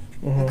comb,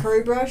 a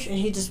curry brush, and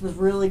he just was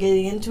really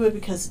getting into it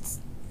because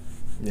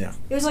it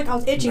was like I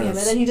was itching him,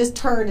 and then he just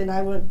turned, and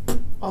I went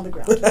on the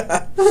ground.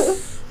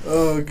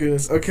 Oh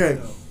goodness.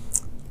 Okay,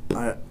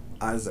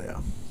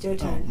 Isaiah. Your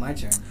turn. Oh, my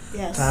turn.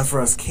 Yes. Time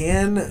for us.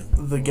 Can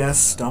the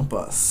guest stump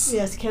us?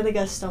 Yes. Can the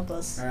guest stump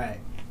us? All right.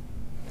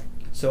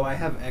 So I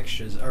have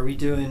extras. Are we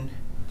doing?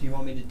 Do you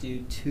want me to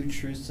do 2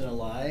 truths and a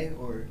lie,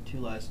 or 2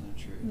 lies and a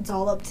truth? It's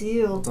all up to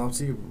you. It's up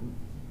to you.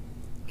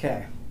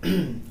 Okay.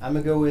 I'm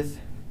gonna go with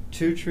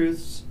 2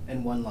 truths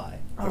and 1 lie.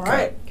 All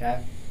right.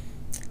 Okay.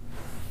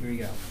 Here we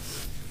go.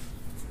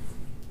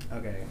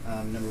 Okay.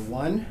 Number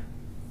 1,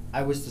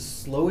 I was the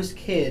slowest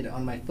kid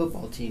on my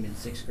football team in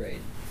 6th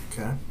grade.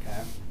 Okay.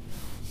 Okay.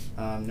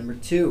 Number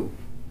 2,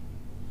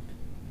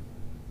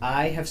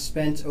 I have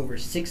spent over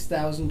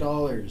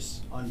 $6,000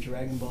 on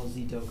Dragon Ball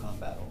Z Dokkan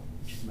Battle,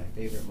 which is my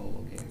favorite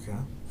mobile game. Okay.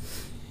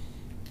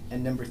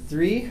 And number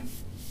 3,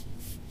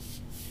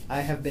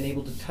 I have been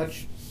able to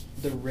touch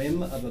the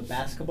rim of a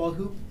basketball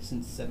hoop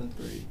since 7th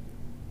grade.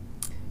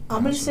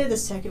 I'm going to say the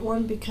second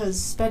one because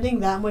spending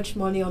that much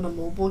money on a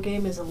mobile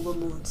game is a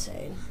little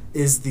insane.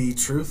 Is the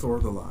truth or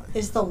the lie?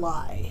 Is the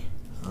lie.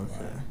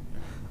 Okay.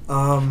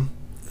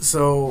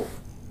 So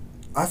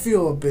I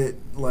feel a bit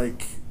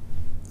like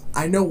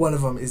I know one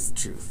of them is the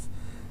truth.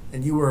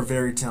 And you were a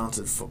very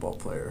talented football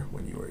player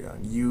when you were young.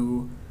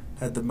 You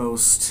had the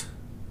most,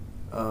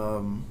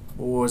 what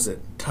was it,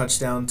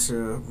 touchdown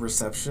to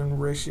reception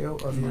ratio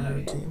of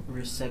your team?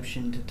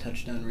 Reception to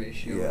touchdown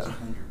ratio is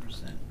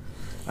 100%.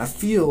 I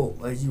feel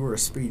like you were a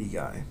speedy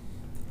guy.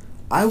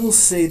 I will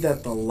say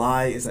that the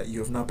lie is that you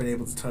have not been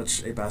able to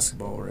touch a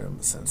basketball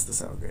rim since the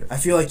 7th grade. I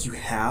feel like you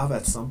have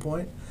at some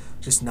point,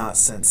 just not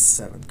since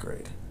 7th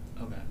grade.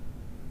 Okay.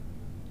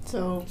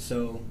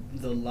 So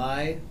the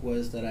lie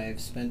was that I have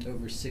spent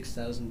over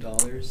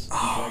 $6,000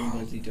 on Dragon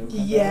Ball Z Dokkan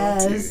Battle.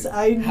 yes,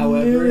 I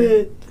However, knew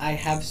it. I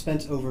have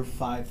spent over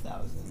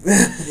 $5,000.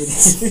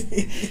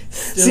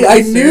 See,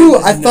 I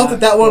thought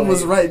that one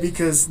was right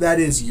because that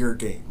is your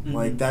game. Mm-hmm.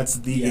 Like that's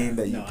the game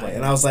that you play.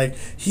 And I was like,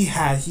 he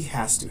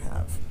has to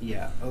have.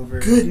 Yeah, over.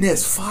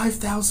 Goodness,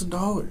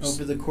 $5,000.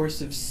 Over the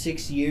course of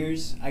 6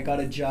 years, I got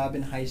a job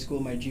in high school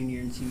my junior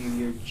and senior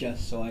year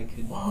just so I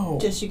could. Whoa.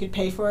 Just so you could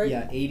pay for it.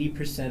 Yeah,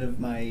 80% of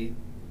my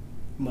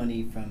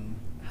money from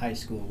high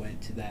school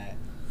went to that.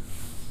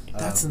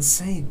 That's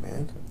insane,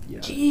 man. Yeah, I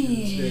was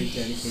very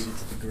dedicated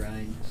to the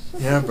grind.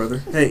 Yeah, brother.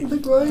 Hey,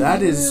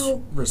 that is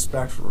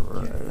respectful.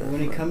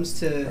 When it comes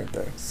to right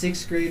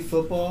 6th grade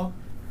football,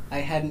 I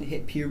hadn't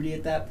hit puberty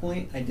at that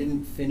point. I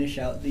didn't finish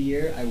out the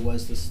year. I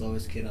was the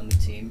slowest kid on the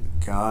team.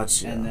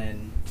 Gotcha. And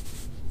then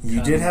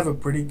you did have a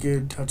pretty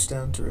good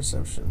touchdown to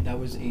reception. That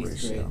was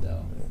 8th grade,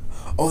 though.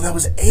 Yeah. Oh, that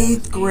was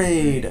 8th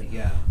grade.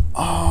 Yeah.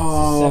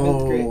 Oh. So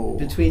 7th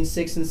grade. Between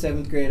 6th and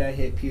 7th grade, I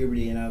hit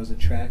puberty, and I was a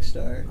track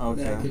star.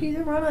 Okay. He's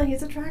a runner.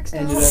 He's a track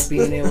star. Ended up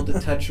being able to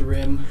touch a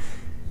rim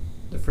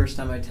The first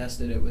time I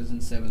tested it was in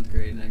 7th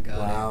grade, and I got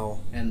Wow.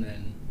 it. And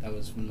then that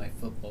was when my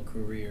football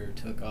career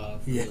took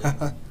off. really.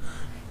 Yeah.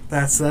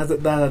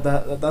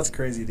 That's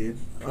crazy, dude.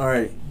 All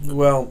right.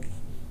 Well,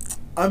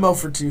 I'm 0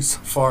 for 2 so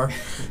far,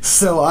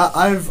 so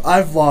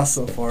I've lost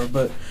so far.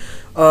 But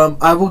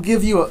I will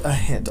give you a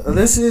hint.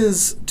 This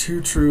is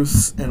 2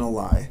 truths and a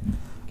lie.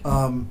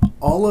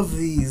 All of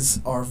these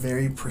are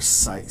very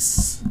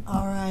precise.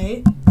 All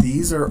right.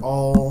 These are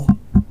all.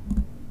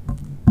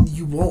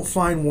 You won't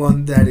find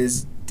one that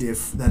is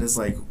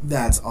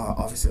that's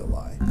obviously a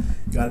lie.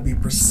 You got to be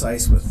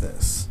precise with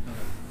this.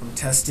 I'm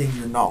testing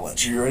your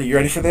knowledge. You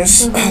ready for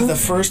this? Mhm. The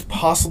first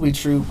possibly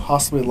true,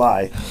 possibly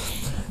lie.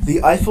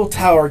 The Eiffel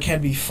Tower can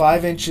be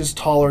 5 inches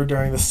taller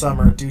during the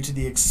summer due to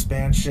the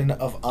expansion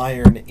of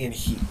iron in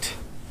heat.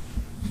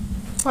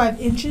 5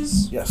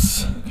 inches.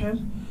 Yes. Okay.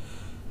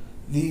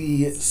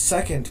 The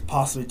second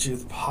possibly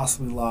truth,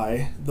 possibly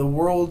lie. The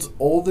world's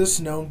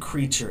oldest known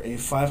creature, a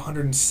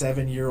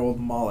 507-year-old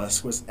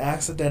mollusk, was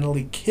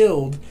accidentally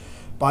killed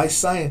by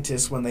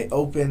scientists when they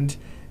opened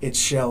its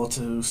shell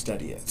to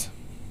study it.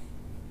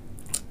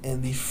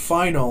 And the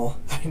final,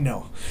 I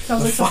know,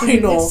 Sounds the like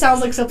something. It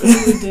sounds like something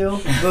you would do.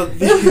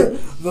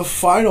 the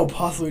final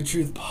possibly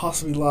truth,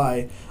 possibly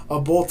lie. A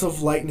bolt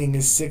of lightning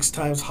is 6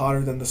 times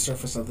hotter than the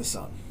surface of the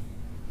sun.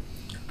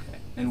 Okay.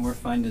 And we're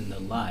finding the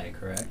lie,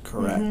 correct?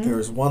 Correct. Mhm. There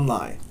is one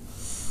lie.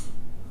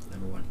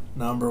 Number 1.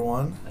 Number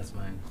 1. That's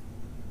mine.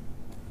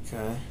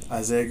 Okay.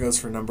 Isaiah goes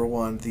for number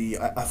 1. The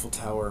Eiffel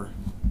Tower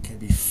can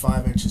be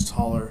 5 inches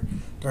taller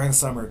during the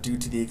summer due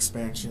to the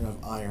expansion of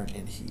iron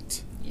and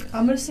heat. Yeah.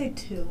 I'm gonna say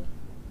 2.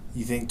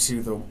 You think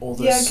to the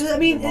oldest? Yeah, because I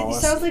mean, it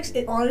mollusk? sounds like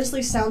it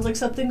honestly sounds like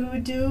something we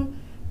would do,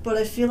 but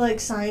I feel like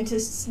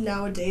scientists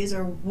nowadays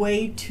are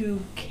way too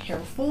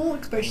careful,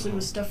 especially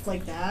with stuff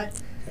like that.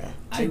 Yeah.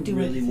 I do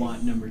really anything.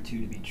 want number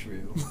 2 to be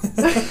true.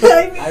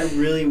 I mean, I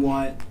really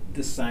want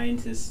the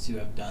scientists to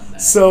have done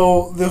that.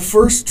 So the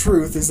first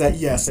truth is that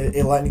yes,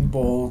 a lightning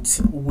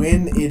bolt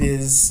when it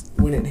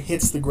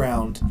hits the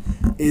ground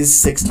is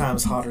 6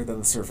 times hotter than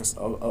the surface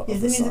of yeah, the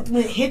that means sun. that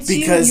when it hits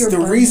Because you, the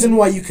you're reason burning.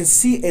 why you can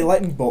see a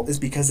lightning bolt is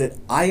because it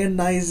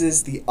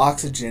ionizes the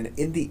oxygen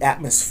in the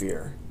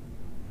atmosphere,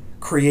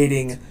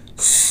 creating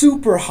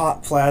super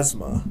hot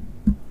plasma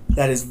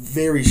that is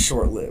very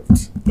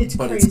short-lived. It's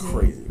but crazy. it's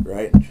crazy,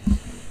 right?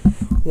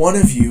 One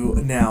of you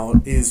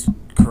now is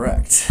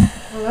correct.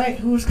 All right,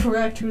 who's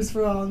correct? Who's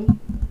wrong?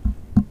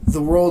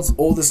 The world's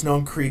oldest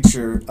known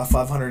creature, a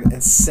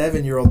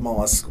 507-year-old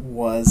mollusk,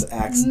 was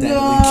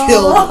accidentally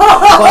killed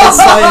by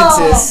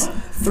scientists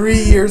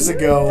 3 years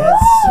ago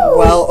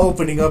while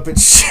opening up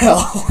its shell.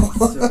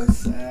 So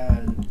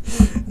sad.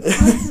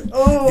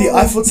 Oh. The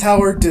Eiffel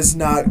Tower does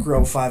not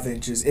grow 5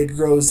 inches. It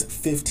grows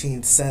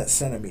 15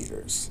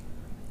 centimeters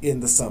in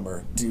the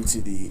summer due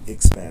to the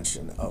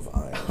expansion of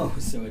iron. Oh,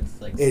 so it's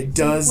like It 6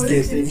 does What get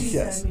is 50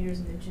 yes. centimeters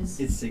in inches?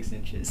 It's 6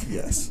 inches.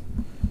 Yes.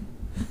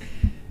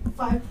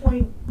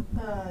 5.91.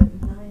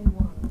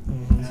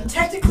 Mhm. So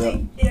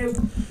technically, It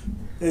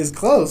is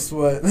close,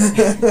 but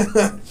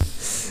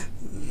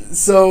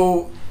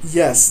so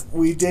yes,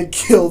 we did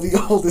kill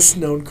the oldest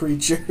known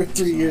creature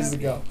 3 years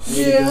ago.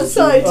 yeah,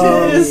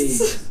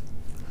 scientists.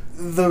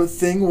 The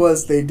thing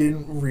was, they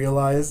didn't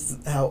realize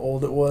how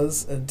old it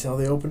was until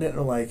they opened it and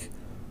were like,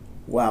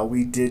 wow,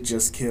 we did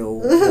just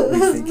kill what we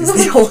think is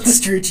the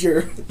oldest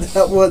creature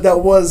that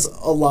was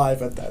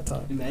alive at that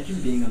time.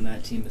 Imagine being on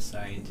that team of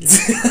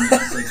scientists,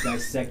 just like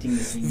dissecting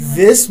this thing.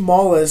 This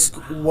mollusk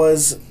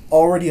was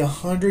already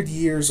 100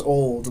 years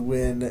old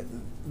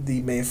when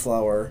the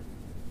Mayflower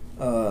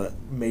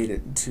made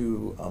it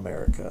to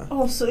America.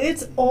 Oh, so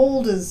it's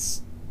old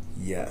as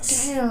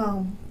Yes.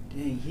 damn.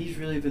 Dang, he's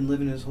really been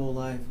living his whole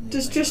life. And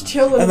he's Just like,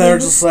 chilling. And they're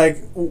just like,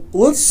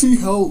 let's see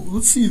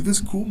this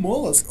cool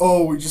mollusk.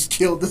 Oh, we just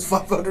killed this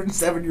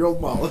 507-year-old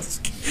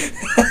mollusk.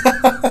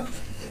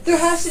 There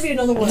has to be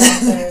another one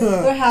out there.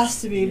 There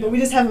has to be, but we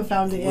just haven't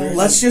found it yet.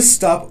 Let's just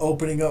stop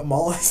opening up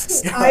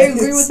mollusks, guys. I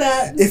agree with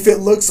that. If it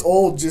looks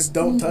old, just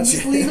don't touch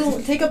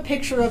it. Take a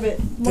picture of it.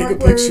 Take Mark a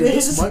where picture. it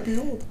This is. might be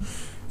old.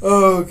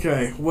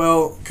 Okay,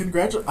 well,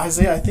 congratulations,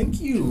 Isaiah. I think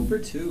 2 for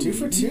 2. 2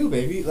 for 2,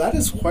 baby. That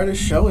is quite a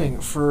showing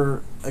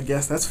for a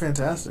guest. That's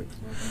fantastic.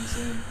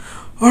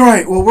 All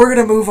right, well, we're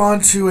gonna move on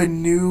to a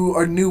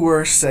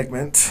newer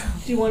segment.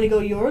 Do you want to go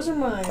yours or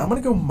mine? I'm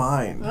gonna go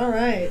mine. All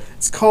right.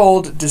 It's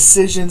called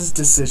Decisions.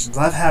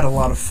 I've had a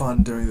lot of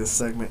fun during this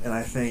segment, and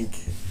I think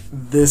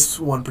this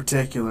one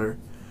particular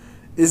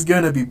is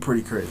gonna be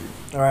pretty crazy.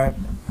 All right,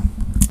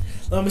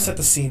 let me set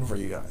the scene for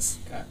you guys.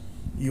 Okay.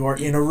 You are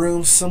in a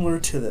room similar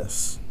to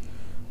this,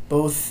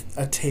 both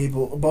at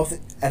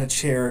a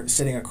chair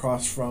sitting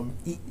across from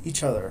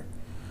each other.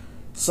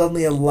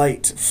 Suddenly a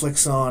light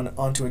flicks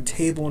onto a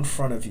table in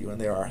front of you, and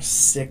there are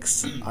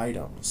 6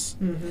 items.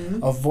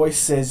 Mm-hmm. A voice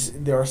says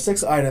there are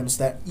 6 items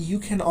that you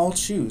can all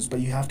choose, but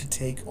you have to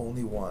take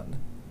only one.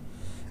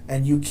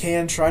 And you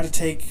can try to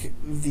take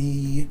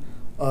the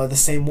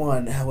same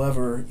one.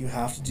 However, you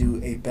have to do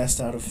a best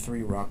out of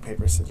 3 rock,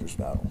 paper, scissors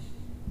battle.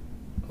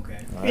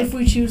 Okay. All right. If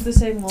we choose the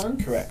same one?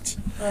 Correct.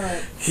 All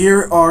right.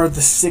 Here are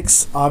the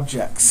 6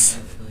 objects.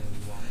 Definitely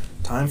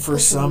won't. Time for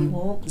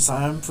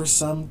Hopefully we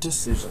some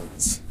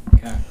decisions.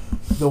 Okay.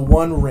 The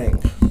One Ring.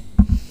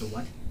 The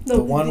what?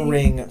 The One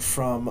Ring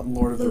from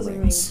Lord of the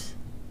Rings.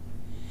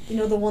 You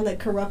know, the one that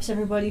corrupts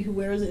everybody who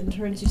wears it and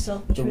turns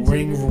yourself. The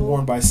ring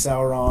worn by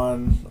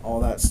Sauron,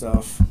 all that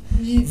stuff.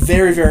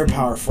 Very, very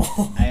powerful.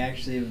 I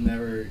actually have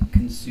never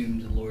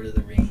consumed Lord of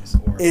the Rings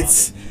or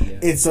It's Hobbit media.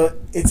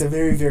 it's a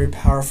very, very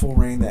powerful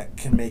ring that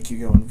can make you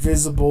go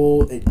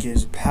invisible. It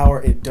gives power.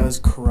 It does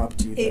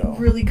corrupt you, It though.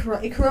 really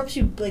corrupts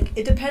you. Like,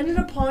 it depended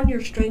upon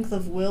your strength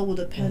of will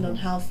depend on Mhm.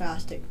 how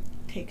fast it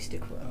takes to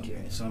corrupt you.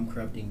 Okay, so I'm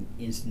corrupting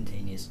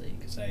instantaneously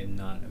because I am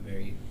not a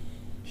very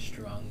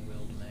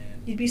strong-willed man.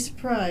 You'd be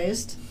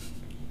surprised.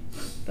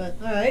 But,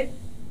 alright.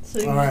 So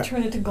you All right.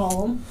 turn it to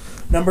Gollum.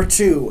 Number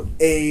 2,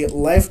 a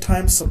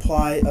lifetime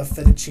supply of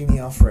fettuccine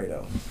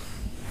alfredo.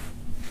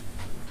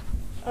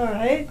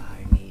 Alright.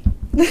 I mean,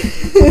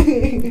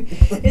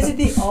 Is it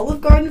the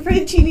Olive Garden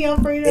fettuccine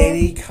alfredo?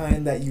 Any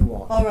kind that you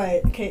want.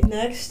 Alright, okay,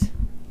 next.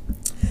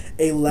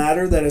 A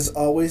ladder that is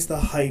always the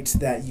height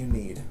that you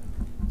need.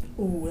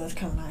 Ooh, that's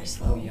kind of nice,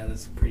 though. oh yeah,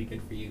 that's pretty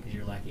good for you because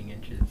you're lacking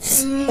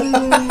inches.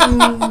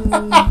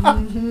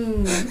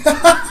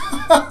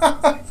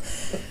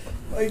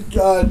 My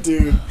God,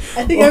 dude.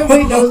 I think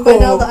everybody knows by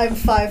now that I'm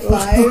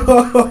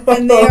 5'5",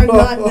 and they are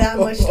not that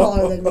much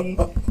taller than me.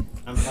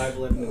 I'm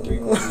 5'11" and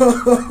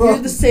 3/4. You're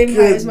the same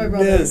height as my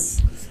brother.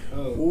 Goodness.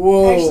 Oh.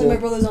 Whoa. Actually, my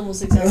brother's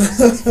almost exactly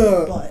 6 feet,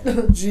 but...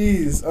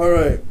 Jeez. All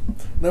right.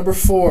 Number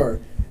 4,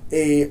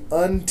 a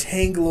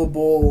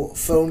untangleable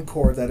phone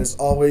cord that is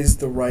always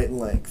the right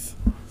length.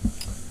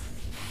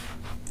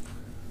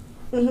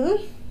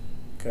 Mm-hmm.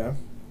 Okay.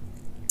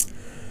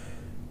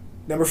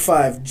 Number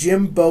 5,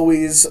 Jim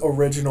Bowie's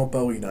original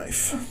Bowie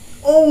knife.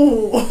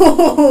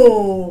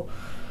 Oh!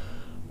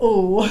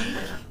 Oh.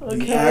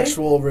 Okay. The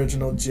actual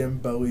original Jim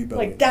Bowie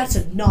Like, knife. that's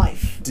a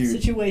knife Dude,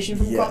 situation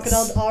from yes.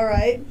 Crocodile.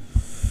 Alright.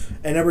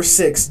 And number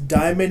 6,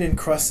 diamond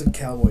encrusted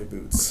cowboy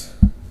boots.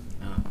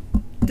 Oh.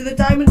 Do the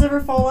diamonds ever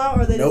fall out,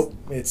 or are they Nope,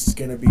 it's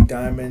gonna be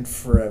diamond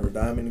forever.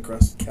 Diamond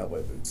encrusted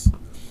cowboy boots.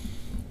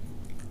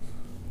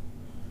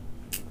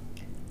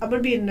 I'm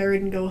gonna be a nerd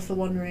and go with the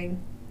One Ring.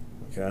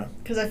 Okay.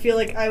 Because I feel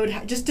like I would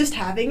just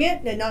having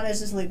it, and not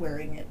necessarily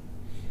wearing it.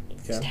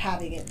 Just Okay.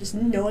 having it. Just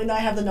knowing that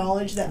I have the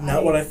knowledge that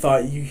Not what I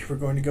thought you were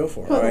going to go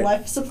for. Well, All the right.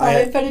 life supply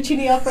of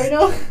fettuccine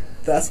alfredo.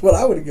 That's what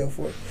I would go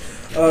for.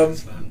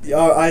 That's fun.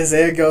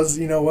 Isaiah goes,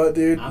 you know what,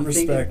 dude? I'm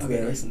Respect thinking, okay,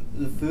 there. listen,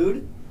 the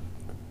food,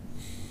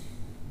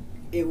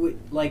 it would,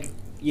 like,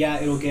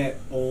 yeah, it'll get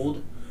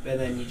old, but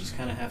then you just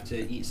kind of have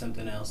to eat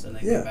something else and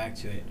then Yeah. go back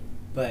to it.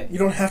 But You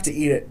don't have to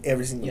eat it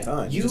every single yeah,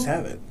 time. You just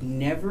have it.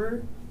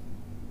 never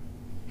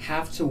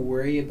have to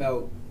worry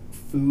about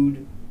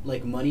food,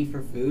 like money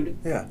for food,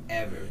 Yeah.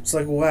 ever. It's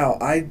like, wow,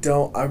 I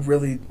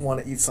really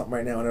want to eat something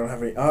right now and I don't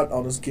have any.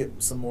 I'll just get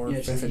some more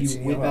Yeah, just fettuccine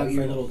you whip out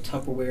your Alfredo. little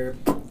Tupperware,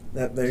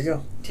 There you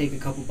go. take a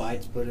couple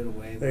bites, put it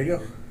away. There you go.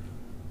 whatever.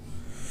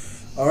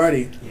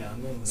 Alrighty. Yeah,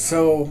 I'm going with that.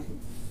 So,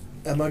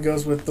 Emma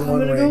goes with the I'm One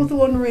gonna Ring. go with the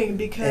One Ring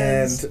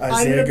because And I'm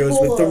Isaiah gonna goes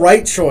pull with the a-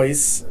 right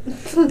choice,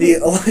 the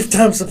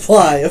lifetime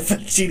supply of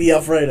fettuccine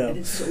Alfredo. And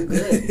it's so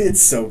good.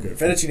 It's so good.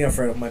 Fettuccine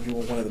Alfredo might be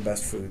one of the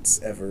best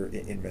foods ever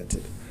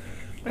invented.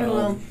 I don't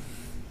know.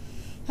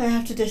 I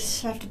have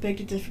to beg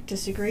to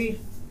disagree.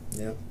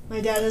 Yeah.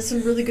 My dad has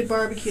some really good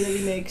barbecue that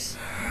he makes.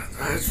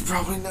 It's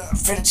probably not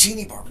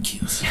fettuccine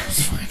barbecue, so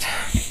it's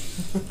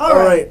fine. All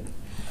right.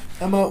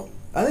 Emma,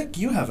 I think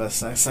you have a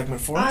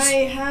segment for us. I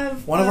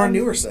have One of our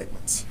newer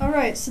segments. All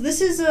right, so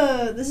this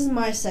is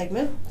my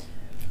segment.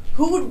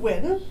 Who would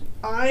win?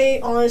 I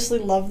honestly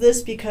love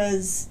this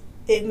because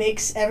it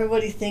makes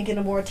everybody think in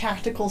a more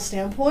tactical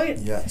standpoint.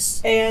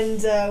 Yes.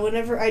 And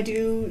whenever I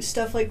do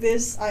stuff like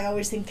this, I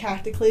always think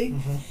tactically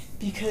Mm-hmm.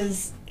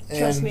 because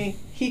trust And- me,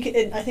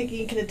 and I think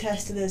he can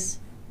attest to this.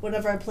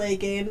 Whenever I play a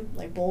game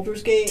like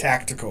Baldur's Gate,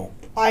 Tactical.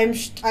 I'm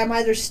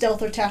either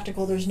stealth or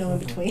tactical. There's no in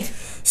between.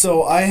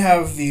 So I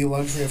have the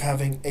luxury of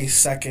having a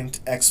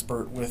second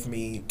expert with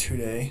me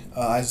today.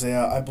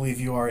 Isaiah, I believe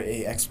you are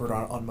a expert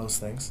on most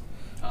things.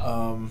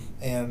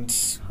 And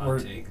Hot we're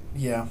take.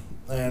 yeah,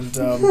 and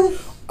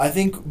I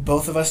think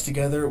both of us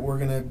together we're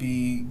gonna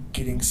be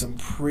getting some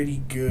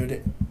pretty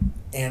good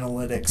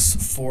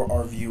analytics for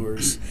our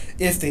viewers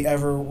if they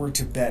ever were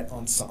to bet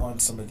on some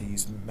of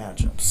these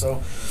matchups.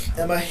 So,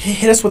 Emma,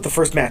 hit us with the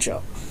first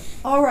matchup.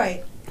 All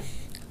right.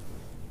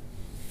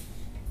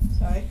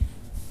 Sorry.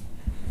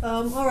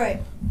 All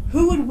right.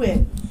 Who would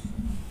win?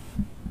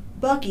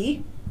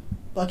 Bucky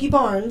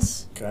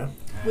Barnes, Okay.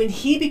 when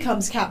he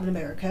becomes Captain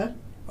America,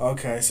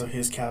 Okay, so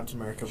his Captain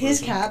America. his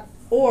version. Cap,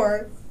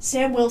 or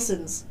Sam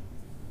Wilson's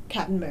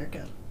Captain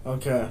America.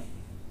 Okay.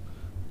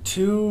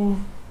 Two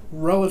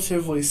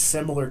relatively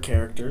similar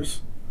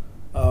characters.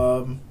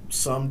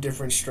 Some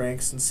different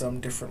strengths and some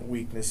different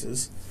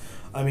weaknesses.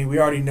 I mean, we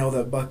already know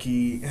that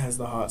Bucky has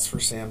the hots for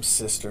Sam's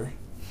sister,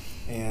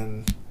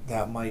 and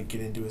that might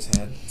get into his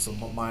head. So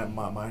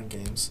mind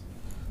games.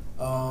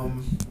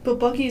 But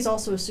Bucky is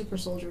also a super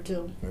soldier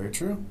too, Very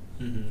true.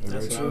 Mm-hmm.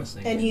 Very That's what I true. was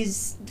thinking. and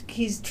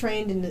he's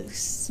trained in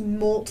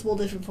multiple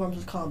different forms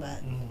of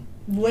combat. Mm-hmm.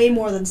 Way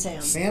more than Sam.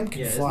 Sam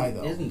can fly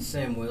isn't, though. Isn't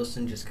Sam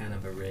Wilson just kind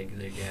of a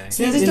regular guy?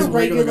 Sam He's just is a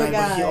regular but he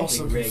guy.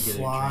 also can Regular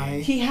fly.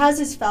 trained. He has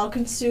his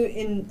Falcon suit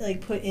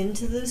put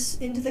into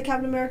the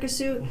Captain America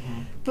suit,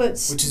 Mhm. but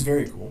Which is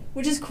very cool.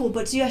 which is cool.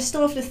 But you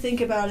still have to think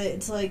about it.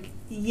 It's like,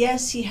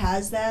 yes, he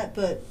has that,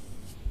 but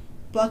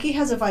Bucky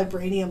has a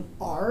vibranium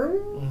arm.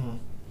 Mm-hmm.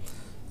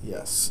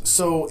 Yes.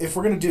 So if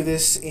we're gonna do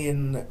this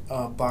in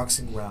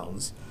boxing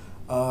rounds,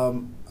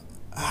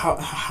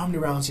 how many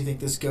rounds do you think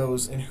this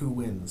goes, and who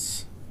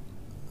wins?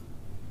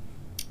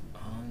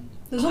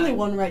 There's only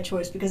one right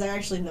choice because I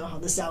actually know how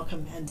this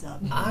outcome ends up.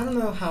 I don't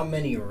know how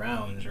many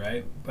rounds,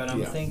 right? But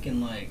I'm Yeah.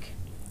 thinking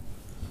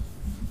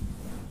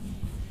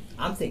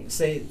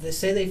say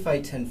they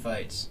fight 10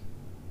 fights,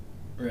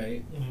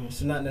 right? Mm-hmm.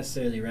 So not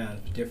necessarily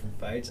rounds, but different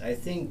fights. I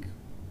think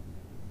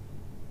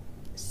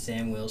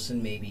Sam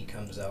Wilson maybe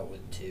comes out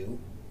with 2,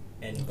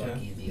 and Okay.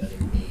 Bucky the other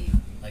 8.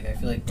 Like I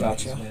feel like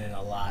Bucky's Gotcha. winning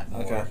a lot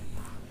more. Okay.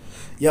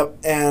 Yep,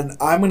 and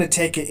I'm going to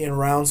take it in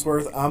rounds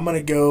worth. I'm going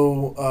to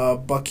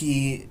go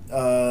Bucky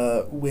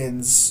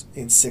wins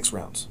in 6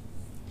 rounds.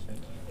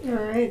 All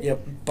right. Yep,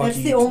 Bucky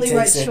That's the only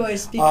right takes it.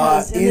 choice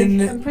because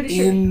I'm pretty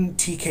sure. In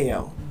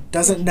TKO.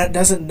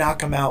 Doesn't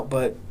knock him out,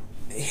 but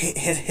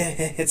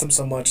hits him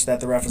so much that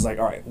the ref is like,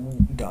 all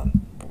right,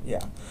 done.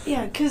 Yeah.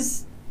 Yeah,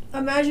 because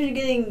imagine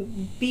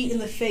getting beat in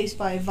the face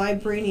by a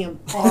vibranium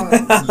arm.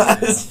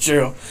 It's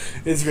true.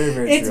 It's very,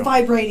 very It's true.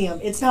 vibranium.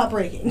 It's not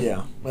breaking.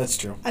 Yeah, that's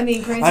true. I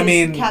mean, granted,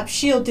 mean- Cap's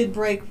shield did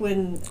break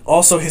when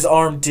Also, his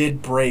arm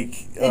did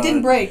break. it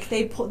didn't break.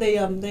 He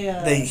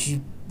repulsor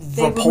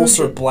removed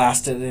it.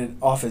 blasted it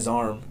off his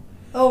arm.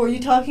 Oh, are you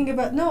talking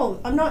about? No,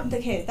 I'm not.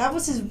 Okay, that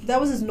was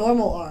his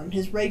normal arm,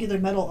 his regular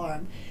metal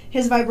arm.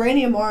 His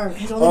vibranium arm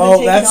has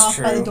only been taken off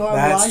by the Dora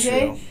That's Milaje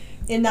true.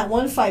 in that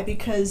one fight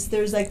because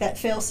there's like that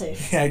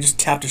failsafe. Yeah, I just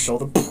tapped his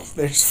shoulder.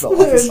 They just fell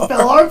off his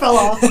arm. fell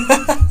off.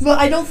 But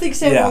I don't think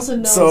Sam Yeah,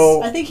 Wilson knows.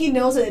 so- I think he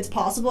knows that it's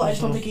possible. I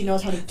just don't think he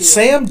knows how to do it.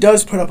 Sam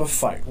does put up a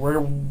fight.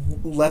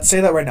 Let's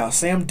say that right now.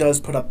 Sam does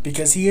put up,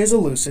 because he is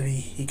elusive.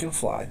 He can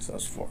fly. So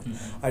that's 4.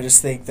 Mm-hmm. I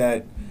just think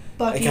that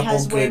Bucky a couple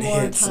has way good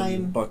more hits time.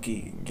 and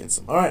Bucky gets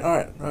him. All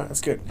right.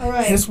 That's good. All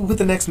right. Hit us with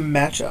the next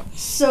matchup.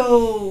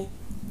 So,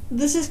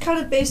 this is kind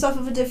of based off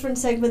of a different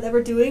segment that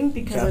we're doing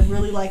because Okay. I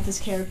really like this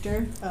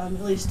character,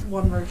 at least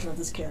one version of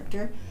this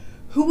character.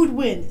 Who would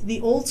win, the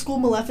old school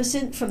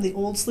Maleficent from the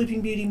old Sleeping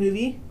Beauty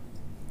movie,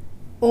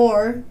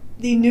 or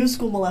the new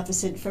school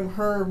Maleficent from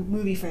her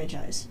movie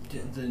franchise?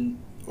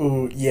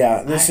 Ooh,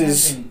 yeah.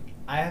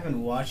 I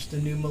haven't watched the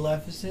new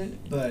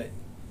Maleficent, but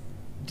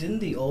didn't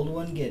the old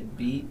one get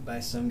beat by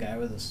some guy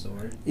with a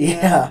sword?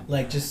 Yeah.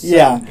 Like just some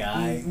Yeah.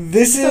 guy.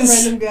 This Some is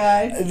random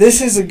guy.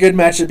 this is a good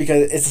matchup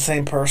because it's the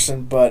same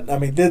person, but I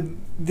mean,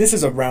 this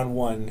is a round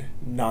 1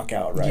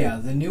 knockout, right? Yeah,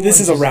 the new This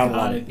one is a just round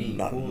gotta 1 be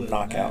knockout.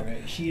 knockout. Right?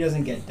 She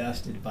doesn't get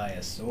dusted by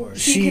a sword.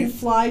 She can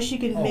fly. She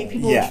can make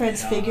people yeah.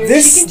 transfigure.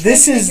 This she can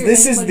this is transfigure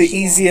this is anybody the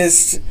she wants.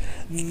 easiest.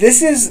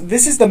 This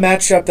is the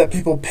matchup that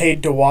people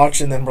paid to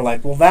watch, and then were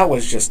like, well, that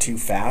was just too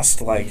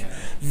fast. Like, Yeah.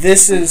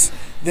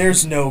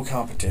 there's no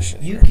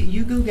competition. You here.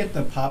 you go get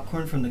the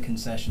popcorn from the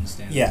concession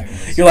stand. Yeah, during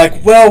this. you're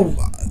like, well,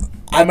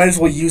 I might as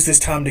well use this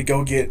time to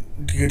go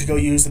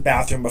use the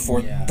bathroom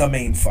before Yeah. the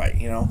main fight.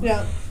 You know.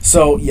 Yeah.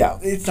 So yeah,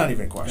 it's not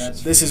even a question.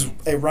 That's This is true.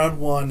 a round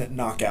 1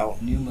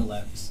 knockout. New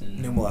Maleficent.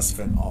 New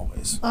Maleficent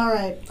always. All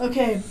right.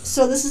 Okay.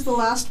 So this is the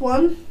last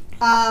one.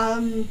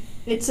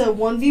 It's a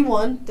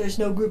 1v1. There's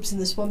no groups in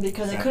this one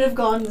because I Okay. could have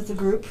gone with a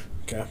group.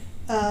 Okay.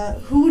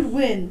 Who would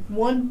win?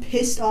 One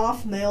pissed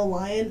off male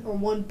lion or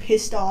one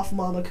pissed off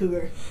mama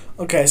cougar?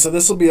 Okay, so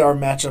this will be our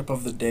matchup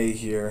of the day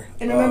here.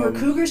 And remember,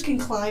 cougars can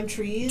climb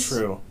trees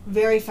True.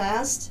 very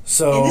fast.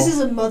 So And this is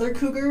a mother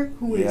cougar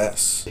who is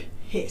yes.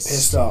 pissed.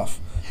 Pissed off.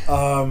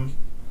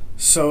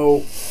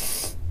 So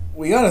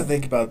we got to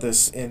think about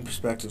this in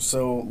perspective.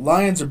 So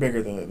lions are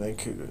bigger than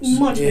cougars.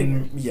 Much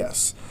bigger.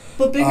 Yes.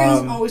 But bigger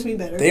doesn't always mean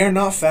better. They are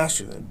not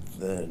faster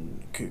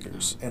than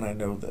cougars, and I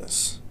know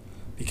this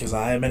because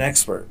I am an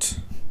expert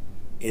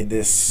in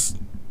this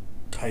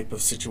type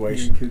of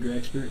situation. You're a cougar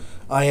expert.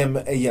 I am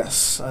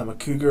I'm a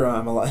cougar.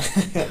 I'm a lion.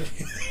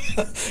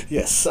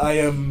 Yes, I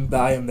am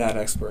that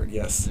expert.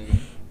 Yes.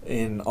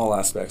 In all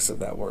aspects of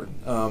that word.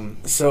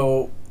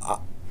 So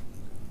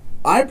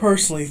I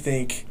personally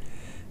think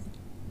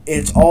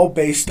it's all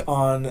based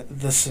on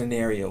the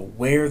scenario,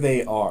 where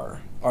they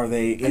are. Are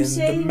they in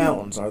the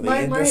mountains? Are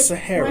they in the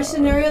Sahara? My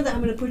scenario that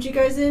I'm going to put you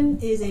guys in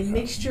is a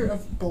mixture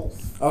of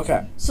both.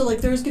 Okay. So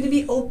like there's going to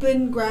be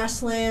open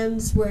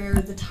grasslands where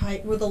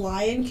the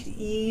lion could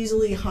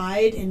easily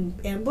hide and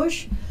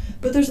ambush,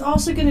 but there's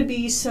also going to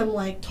be some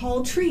like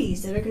tall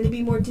trees that are going to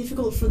be more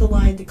difficult for the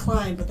lion to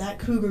climb, but that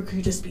cougar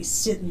could just be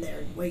sitting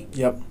there and wait.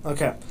 Yep.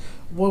 Okay.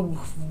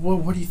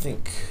 What do you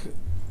think,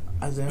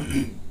 Isaiah?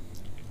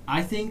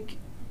 I think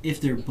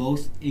if they're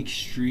both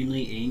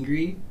extremely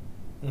angry,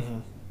 Mm-hmm.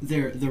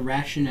 the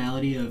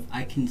rationality of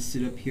I can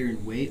sit up here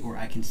and wait, or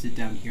I can sit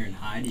down here and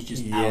hide is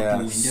just out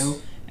the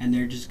window, and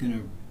they're just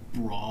gonna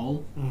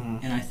brawl.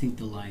 And I think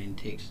the lion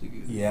takes the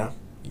cougar. Yeah.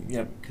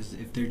 Yep. Because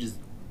if they're just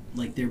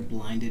like they're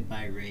blinded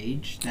by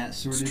rage, that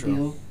sort of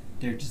deal,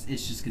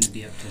 it's just gonna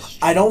be up to.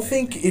 I don't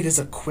think it is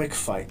a quick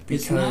fight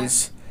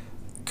because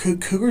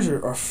cougars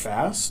are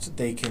fast.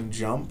 They can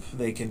jump.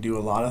 They can do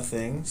a lot of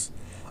things.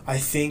 I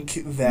think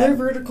that their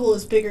vertical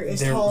is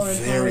taller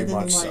and higher than the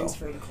lion's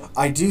vertical.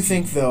 I do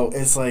think though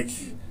it's like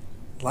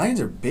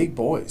lions are big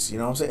boys. You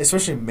know what I'm saying?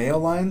 Especially male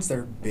lions,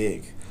 they're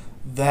big.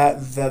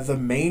 That the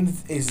mane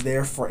is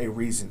there for a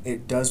reason.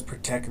 It does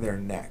protect their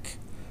neck.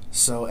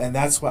 So, and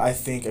that's what I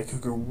think a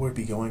cougar would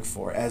be going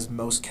for, as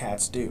most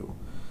cats do,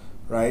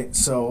 right?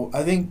 So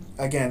I think,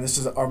 again, this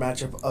is our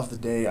matchup of the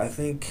day. I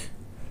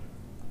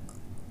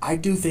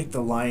do think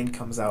the lion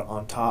comes out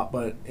on top,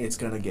 but it's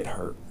going to get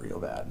hurt real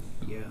bad.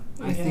 Yeah.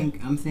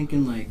 I'm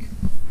thinking like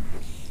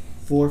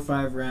 4 or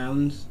 5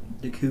 rounds,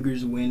 the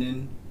cougar's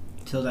winning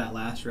till that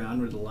last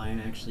round where the lion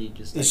actually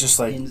just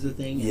pins the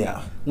thing.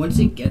 Yeah. Once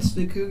it gets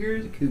the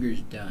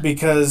cougar's done.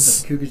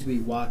 Because but the cougar's going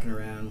to be walking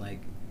around like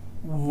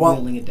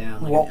whittling it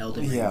down like an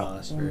elderly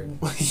boss.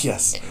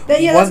 Yes.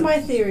 That's my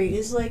theory.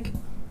 Is like,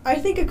 I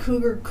think a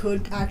cougar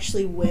could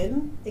actually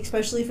win,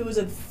 especially if it was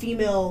a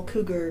female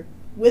cougar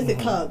with a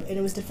cub and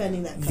it was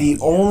defending that cub. The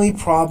only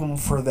problem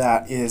for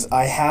that is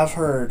I have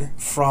heard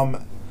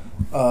from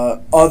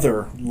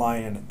other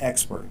lion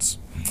experts,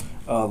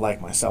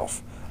 like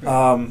myself,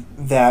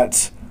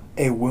 that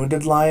a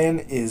wounded lion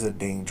is a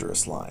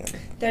dangerous lion.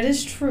 That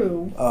is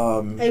true.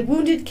 A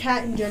wounded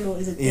cat in general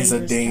is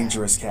a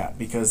dangerous cat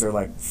because they're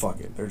like,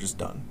 fuck it, they're just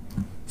done.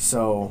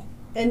 So.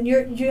 And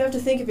you have to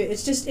think of it.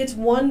 It's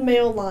one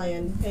male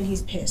lion and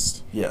he's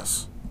pissed.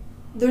 Yes.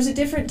 There's a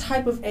different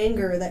type of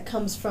anger that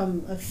comes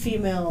from a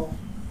female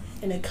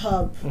and a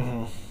cub,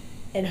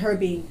 and her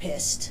being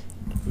pissed.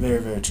 Very,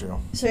 very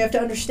true. So you have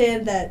to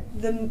understand that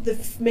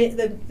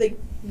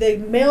the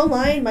male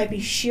lion might be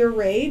sheer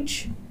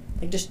rage.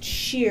 Like just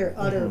sheer,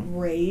 utter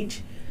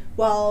rage,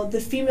 while the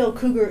female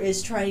cougar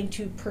is trying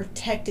to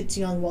protect its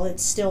young while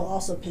it's still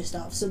also pissed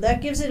off. So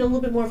that gives it a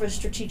little bit more of a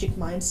strategic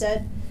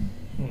mindset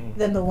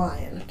than the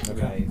lion.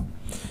 Okay.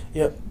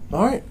 Yep.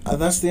 All right.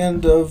 That's the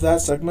end of that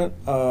segment.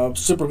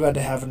 Super glad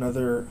to have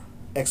another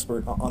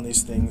expert on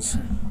these things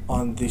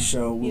on the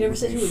show. You never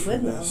said who would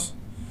win, though.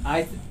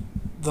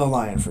 The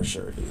lion for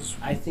sure is.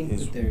 I think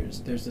that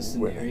there's a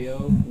scenario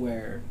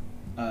where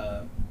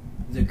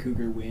the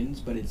cougar wins,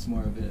 but it's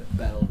more of a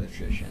battle of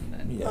attrition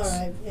than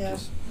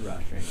just raw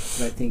strength.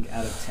 But I think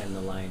out of 10,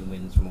 the lion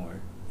wins more.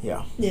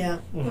 Yeah. Yeah.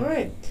 All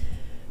right.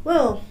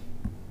 Well,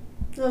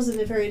 that was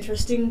a very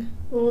interesting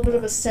little bit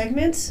of a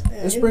segment.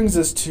 This brings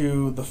us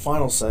to the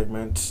final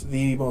segment,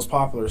 the most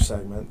popular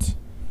segment.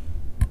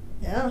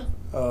 Yeah.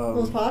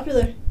 Most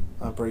popular.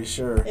 I'm pretty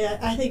sure. Yeah,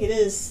 I think it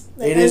is.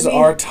 It is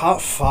our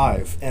top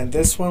 5, and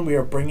this one we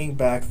are bringing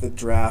back the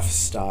draft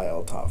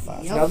style top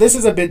 5. Yep. Now this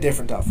is a bit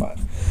different top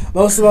 5.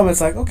 Most of them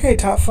it's like, okay,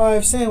 top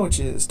 5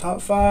 sandwiches,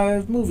 top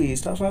 5 movies,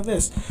 top 5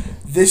 this.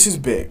 This is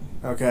big,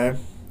 okay?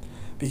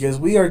 Because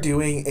we are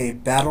doing a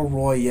Battle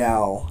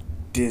Royale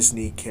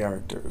Disney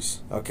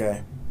characters,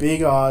 okay?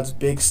 Big odds,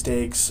 big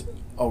stakes,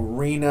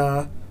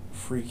 arena,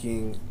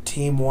 freaking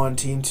team 1,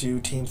 team 2,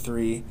 team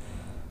 3,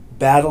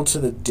 battle to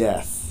the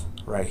death.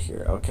 Right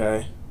here,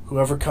 okay?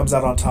 Whoever comes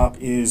out on top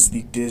is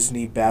the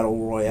Disney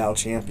Battle Royale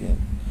champion.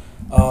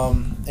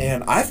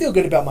 And I feel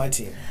good about my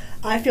team.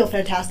 I feel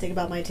fantastic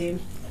about my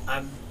team.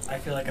 I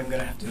feel like I'm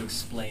gonna have to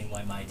explain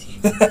why my team.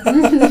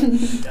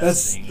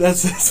 That's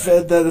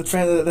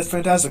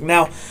fantastic.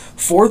 Now,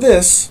 for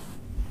this,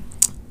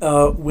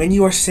 when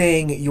you are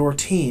saying your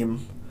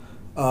team,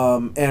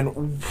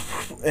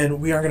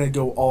 and we are gonna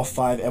go all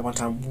 5 at one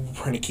time.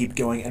 We're gonna keep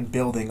going and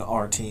building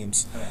our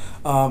teams.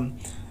 Okay.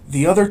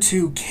 The other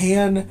 2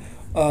 can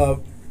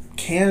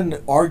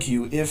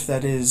argue if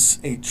that is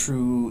a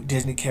true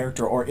Disney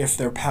character or if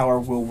their power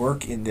will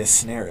work in this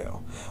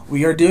scenario.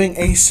 We are doing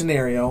a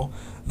scenario,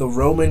 the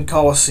Roman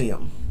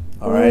Colosseum.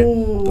 All right?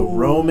 Ooh. The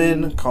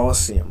Roman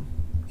Colosseum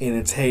in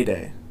its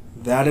heyday.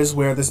 That is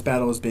where this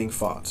battle is being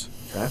fought.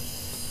 Okay?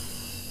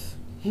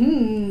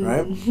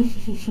 Right?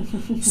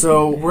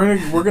 So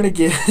we're gonna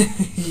get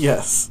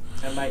yes.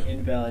 I might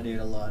invalidate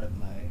a lot of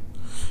my.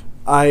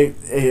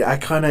 I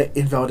kind of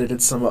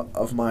invalidated some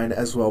of mine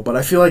as well, but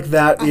I feel like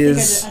I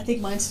think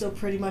mine's still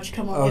pretty much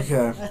come on.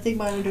 Okay. I think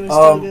mine are doing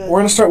still good. We're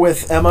gonna start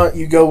with Emma.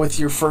 You go with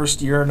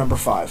your number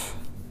 5,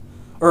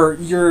 or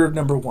your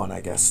number 1, I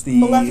guess. The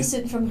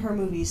Maleficent from her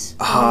movies.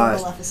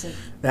 Maleficent.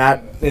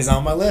 That is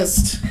on my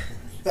list.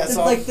 That's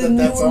like the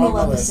newer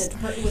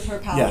Maleficent with her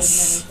powers and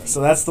everything.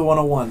 So that's the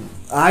 101.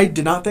 I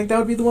did not think that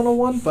would be the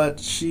 101, but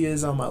she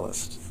is on my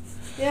list.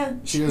 Yeah,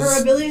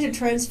 her ability to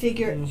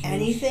transfigure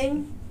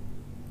anything.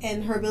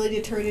 And her ability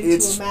to turn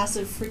into a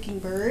massive freaking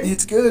bird.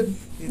 It's good.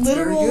 It's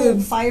literal very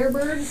good.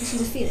 firebird.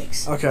 She's a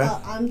phoenix. Okay.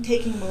 I'm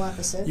taking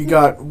Maleficent. You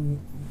got,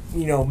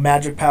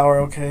 magic power.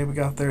 Okay, we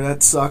got there.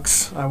 That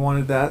sucks. I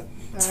wanted that.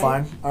 It's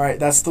fine. All right,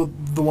 that's the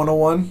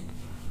 101.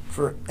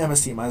 For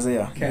Emma's team,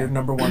 Isaiah, Okay. your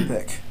number 1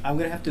 pick. I'm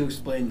gonna have to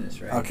explain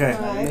this, right? Okay. It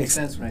Alright. makes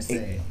sense when I say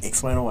it.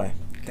 Explain away.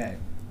 Okay.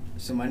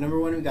 So my number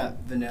 1, we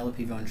got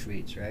Vanellope von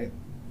Schweetz, right?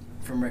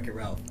 From Wreck-It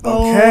Ralph.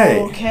 Okay.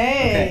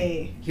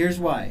 Okay. Here's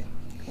why.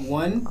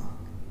 1,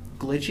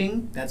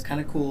 glitching. That's kind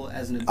of cool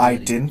as an ability. I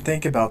didn't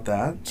think about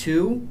that.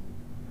 2,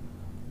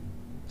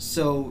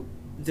 so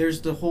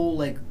there's the whole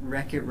like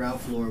Wreck-It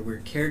Ralph lore where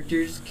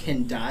characters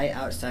can die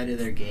outside of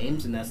their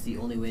games, and that's the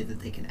only way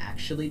that they can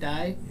actually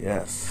die.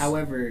 Yes.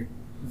 However,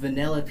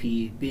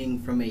 Vanellope, being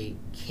from a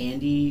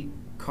candy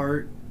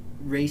cart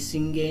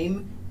racing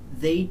game,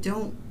 they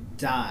don't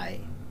die.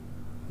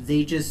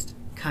 They just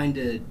kind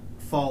of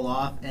fall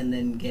off and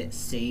then get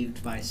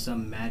saved by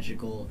some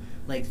magical,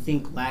 like,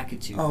 think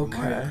Lakitu from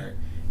Mario Okay. Kart.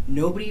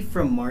 Nobody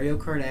from Mario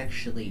Kart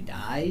actually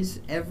dies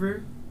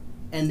ever,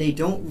 and they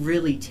don't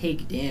really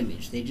take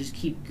damage. They just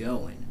keep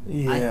going.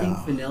 I think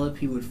Yeah.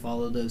 Vanellope would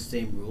follow those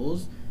same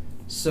rules.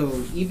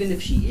 So even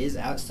if she is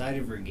outside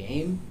of her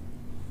game,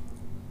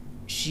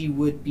 she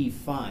would be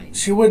fine.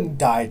 She wouldn't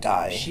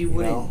die. She you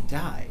wouldn't know?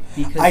 die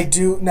because I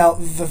do now.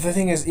 The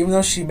thing is, even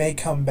though she may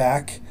come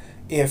back,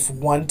 if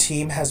one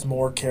team has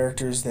more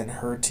characters than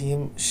her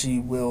team, she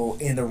will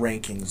in the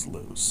rankings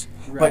lose.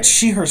 right. But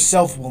she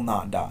herself will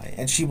not die,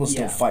 and she will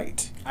still Yeah.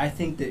 fight. I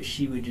think that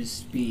she would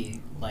just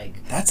be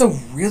like That's a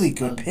really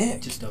good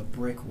pick. just a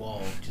brick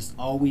wall, just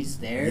always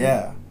there.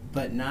 Yeah,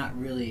 but not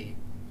really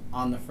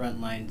on the front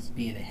lines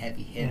being a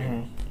heavy hitter.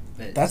 Mhm.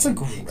 But that's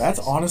simply that's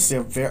exists. honestly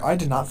a very. I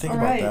did not think All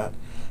about right. that.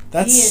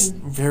 That's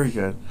Ian. very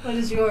good. What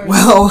is yours?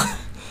 Well,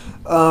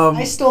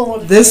 I stole one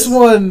of this yours.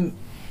 one,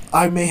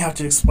 I may have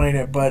to explain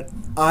it, but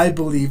I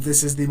believe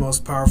this is the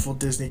most powerful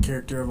Disney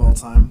character of all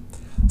time,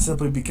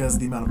 simply because of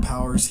the amount of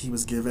powers he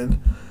was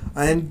given.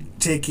 I am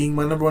taking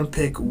my number 1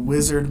 pick,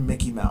 Wizard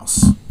Mickey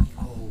Mouse.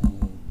 Oh,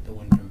 the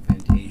one from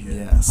Fantasia.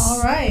 Yes.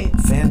 All right.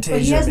 Fantasia.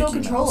 But he has no Mickey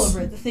control Mouse.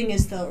 over it. The thing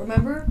is, though,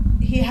 remember?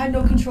 He had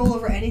no control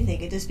over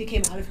anything. It just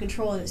became out of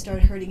control and it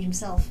started hurting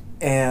himself.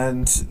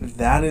 And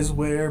that is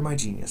where my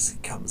genius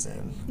comes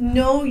in.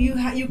 No, you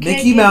can't.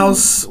 Mickey give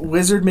Mouse,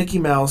 Wizard Mickey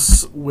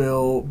Mouse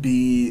will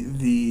be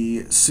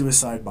the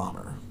suicide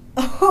bomber. him-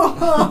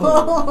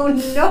 Oh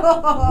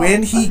no!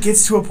 When he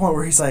gets to a point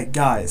where he's like,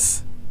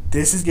 guys,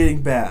 this is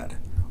getting bad.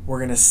 We're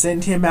going to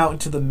send him out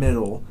into the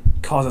middle,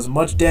 cause as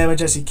much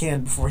damage as he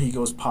can before he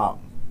goes pop.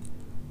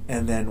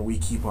 And then we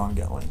keep on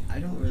going. I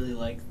don't really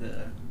like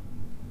the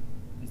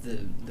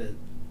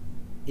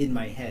in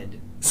my head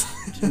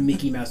just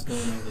Mickey Mouse going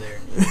over there.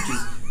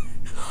 Just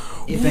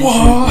eventually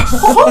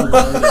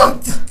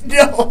What?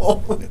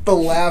 No, the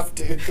laugh,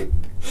 dude.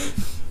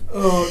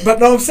 But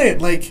no, I'm saying,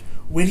 like,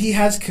 when he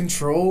has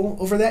control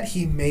over that,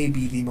 he may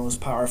be the most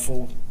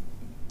powerful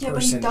Yeah,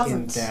 but he person in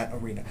doesn't. that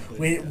arena.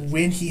 But he doesn't.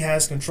 When he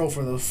has control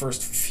for those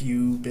first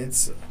few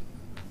bits.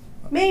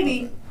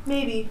 Maybe.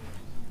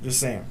 Just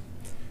saying.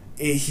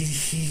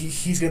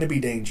 He's going to be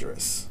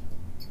dangerous.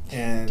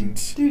 And,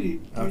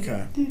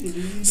 okay.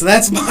 So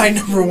that's my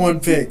number 1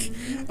 pick.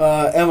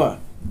 Emma,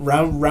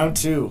 round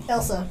 2.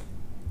 Elsa.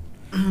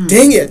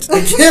 Dang it!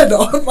 Again,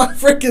 on my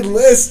freaking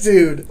list,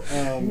 dude.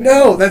 Oh, man.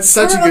 No, that's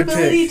such Her a good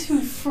ability pick.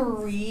 to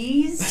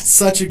freeze That's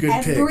such a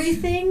good pick.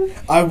 everything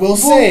I will will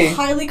say,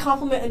 highly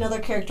compliment another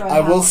character. I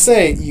will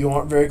say, you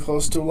aren't very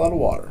close to a lot of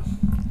water.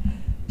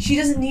 She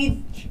doesn't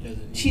need.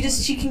 She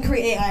doesn't. She can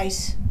create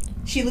ice.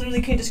 She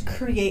literally can just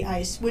create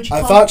ice, which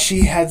I thought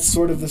she had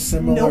sort of the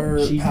similar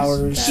Nope. She just-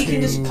 powers. she can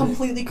to- just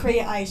completely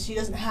create ice. She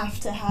doesn't have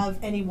to have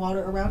any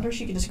water around her.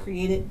 She can just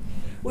create it,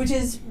 which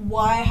is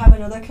why I have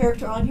another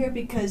character on here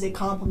because it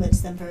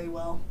complements them very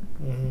well.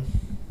 Mhm.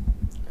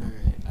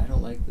 Alright, I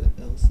don't like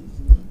that Elsa's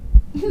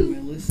not on my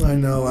list. I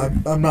know.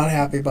 I'm not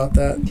happy about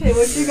that. Okay,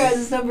 what's your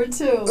guys' number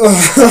 2?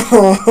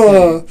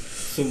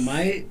 So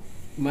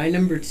my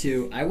number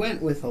 2, I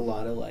went with a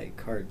lot of like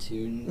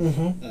cartoon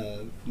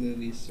Mhm.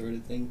 movies sort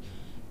of thing.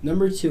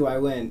 Number 2, I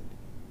went.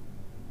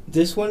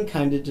 This one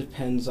kind of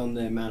depends on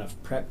the amount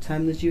of prep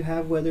time that you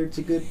have, whether it's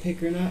a good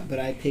pick or not. But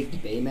I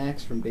picked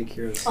Baymax from Big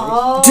Hero 6.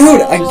 Oh,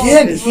 Dude,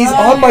 again, he's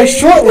on my right.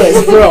 short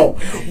list, bro.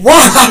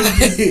 Why?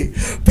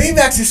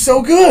 Baymax is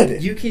so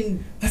good. You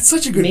can That's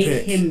such a good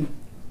make pick.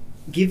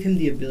 give him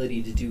the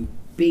ability to do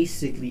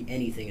basically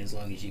anything as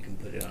long as you can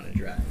put it on a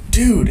drive.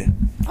 Dude,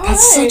 All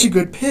that's right. such a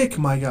good pick,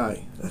 my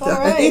guy. All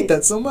I hate right.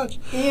 that so much.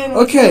 Ian,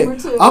 what's Okay, number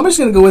 2? I'm just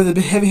gonna go with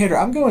a heavy hitter.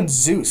 I'm going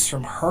Zeus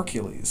from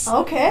Hercules.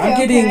 Okay, I'm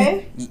okay.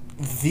 getting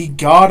the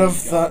god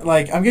of the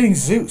I'm getting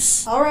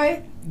Zeus, All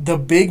right. the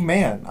big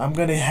man. I'm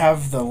gonna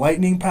have the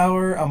lightning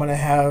power. I'm gonna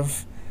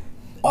have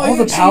all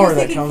you're- the so power you're that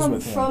thinking comes from,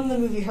 with him. From the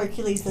movie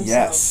Hercules themselves.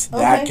 Yes,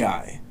 that Okay.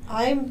 guy.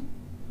 I'm.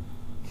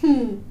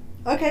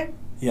 Okay.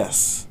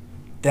 Yes,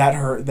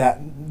 that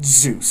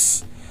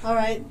Zeus. All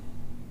right.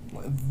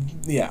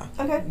 Yeah,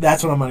 Okay.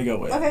 that's what I'm gonna go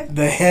with. Okay.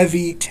 The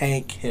heavy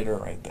tank hitter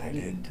right I there,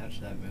 dude. didn't touch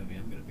that movie.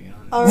 I'm gonna be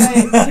honest. All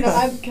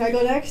right. Can I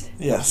go next?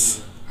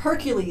 Yes.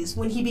 Hercules,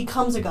 when he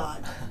becomes a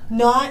god,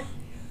 not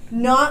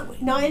Not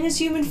in his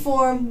human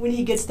form when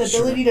he gets the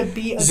ability to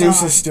be a Zeus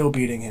god. is still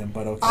beating him,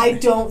 but okay. I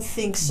don't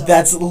think so.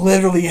 That's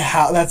literally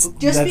how.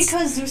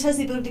 Because Zeus has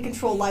the ability to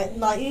control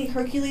lightning,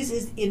 Hercules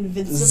is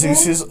invincible.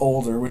 Zeus is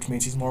older, which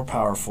means he's more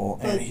powerful,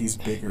 and But he's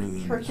bigger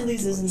than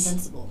Hercules is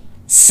invincible.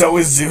 So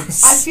is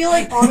Zeus. I feel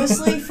like,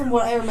 honestly, from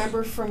what I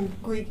remember from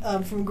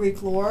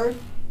Greek lore,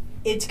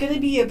 it's going to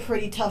be a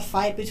pretty tough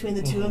fight between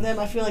the two of them.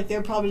 I feel like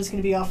they're probably just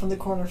going to be off in the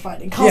corner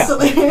fighting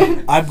constantly.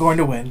 Yeah. I'm going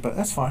to win, but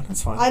that's fine.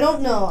 That's fine. I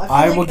don't know.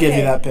 I will give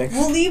you that pick.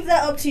 We'll leave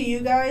that up to you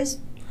guys.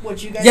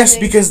 What you guys Yes,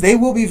 think. because they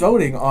will be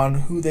voting on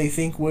who they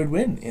think would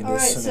win in All right,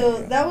 this scenario.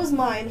 so that was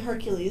mine,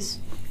 Hercules.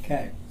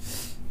 Okay.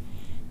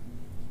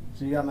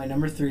 So you got my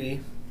number 3.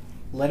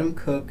 Let him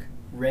cook.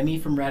 Remy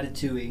from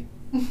Ratatouille.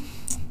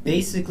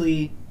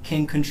 Basically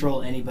can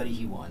control anybody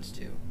he wants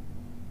to.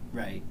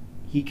 Right.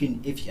 He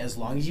can, as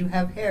long as you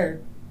have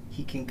hair,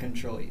 he can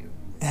control you.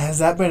 Has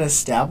that been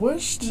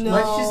established?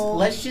 No.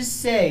 Let's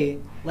just say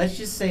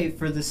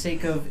for the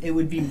sake of it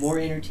would be more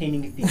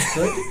entertaining if he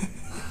could.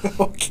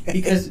 Okay.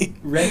 Because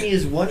Remy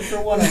is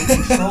 1-for-1 on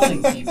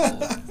controlling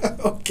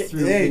people. Okay.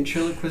 Through Hey,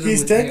 ventriloquism he's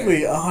with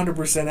technically hair.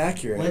 100%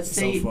 accurate Let's so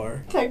say-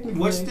 far. Technically.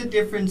 What's the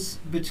difference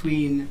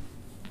between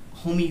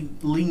Homie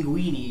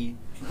Linguini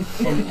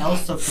and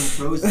Elsa from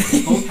Frozen?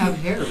 They both have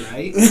hair,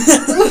 right?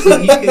 So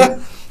he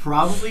could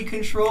probably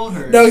control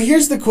her. Now,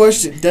 here's the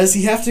question. Does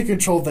he have to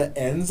control the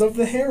ends of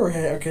the hair,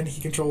 or can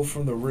he control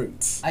from the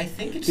roots? I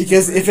think it's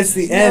Because the if it's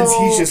the roots. ends,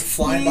 No, he's just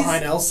flying he's-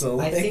 behind Elsa.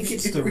 I think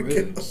it's the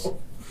roots.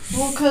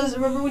 Well, because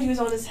remember when he was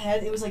on his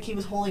head, it was like he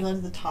was holding onto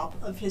the top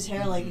of his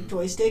hair like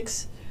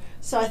joysticks.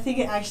 So I think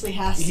it actually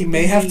has to be... He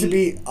may have to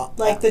be...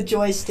 like the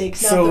joysticks,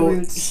 so not the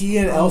roots. he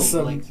and Elsa...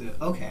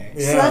 Okay.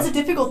 Yeah. So that's a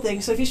difficult thing.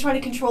 So if he's trying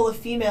to control a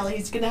female,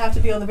 he's going to have to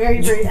be on the very,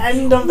 very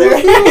end of their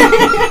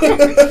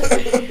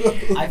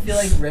I feel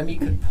like Remy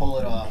could pull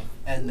it off,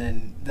 and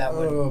then that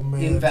would Oh,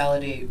 man.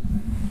 invalidate...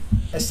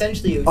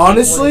 Essentially, it would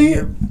Honestly-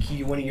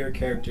 take one of your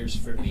characters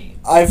for me.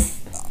 I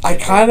If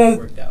it kind of...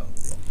 worked out.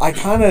 I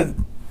kind of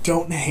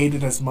don't hate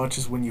it as much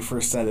as when you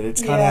first said it.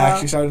 It's kind of Yeah.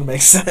 actually starting to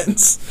make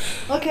sense.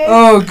 Okay.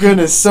 Oh,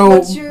 goodness. So,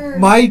 What's your-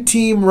 my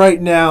team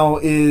right now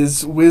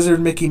is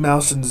Wizard, Mickey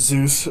Mouse, and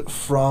Zeus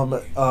from...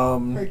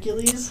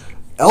 Hercules.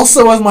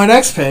 Elsa was my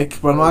next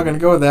pick, but I'm not going to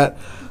go with that.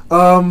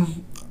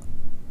 I'm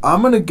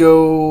going to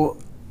go...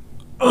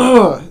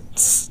 I'm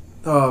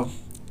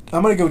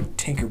going to go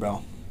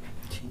Tinkerbell.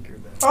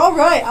 Tinkerbell. All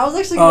right. I was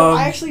actually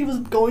I actually was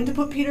going to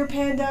put Peter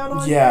Pan down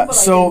on Yeah, here, but I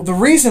so didn't. the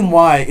reason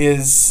why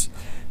is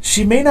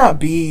she may not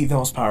be the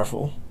most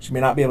powerful. She may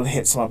not be able to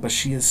hit someone, but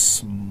she is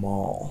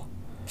small.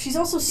 She's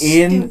also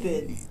in-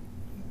 stupid.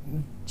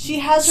 She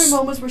has her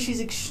moments where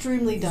she's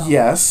extremely dumb.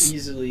 Yes,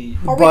 Easily.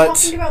 Are we but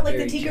talking about like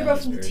the very Tinkerbell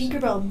jealous from the person.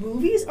 Tinkerbell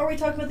movies, or are we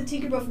talking about the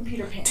Tinkerbell from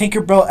Peter Pan?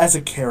 Tinkerbell as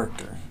a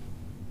character,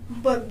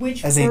 But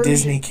which as a version,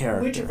 Disney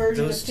character. Which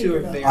version Those of two are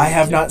Tinkerbell? very- I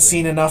have not different.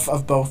 seen enough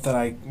of both that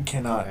I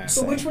cannot Okay.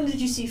 say. But which one did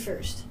you see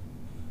first?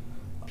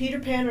 Peter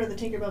Pan or the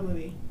Tinkerbell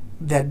movie?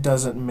 That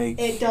doesn't make...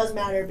 It does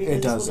matter because It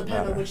it will doesn't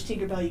depend matter. on which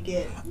Tinkerbell you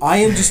get. I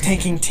am just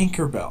taking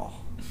Tinkerbell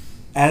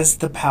as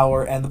the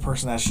power and the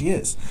person that she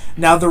is.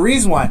 Now, the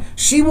reason why,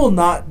 she will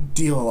not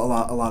deal a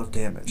lot of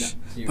damage.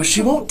 No, But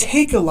she won't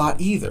take a lot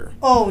either.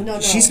 Oh, no.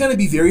 She's going to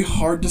be very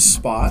hard to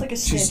spot. It's like a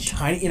She's snitch.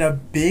 tiny in a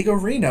big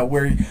arena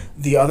where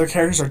the other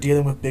characters are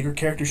dealing with bigger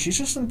characters. She's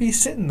just going to be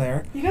sitting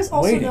there. You guys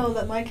also waiting. know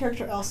that my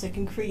character Elsa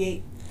can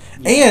create.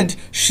 And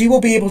she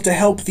will be able to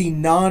help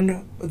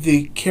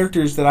the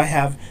characters that I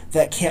have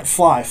that can't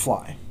fly.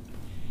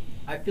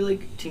 I feel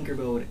like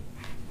Tinkerbell would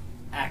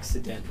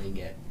accidentally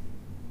get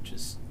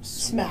just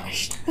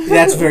Smashed.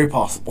 That's very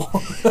possible.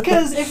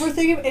 Because if I'm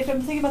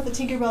thinking about the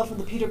Tinkerbell from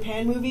the Peter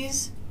Pan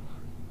movies,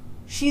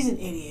 she's an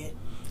idiot.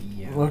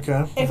 Yeah.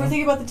 Okay. If we're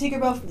thinking about the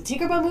Tinkerbell from the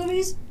Tinkerbell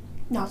movies,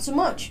 not so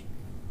much.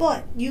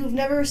 But you've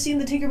never seen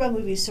the Tinkerbell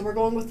movies, so we're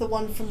going with the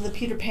one from the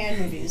Peter Pan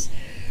movies.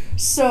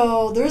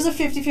 So there's a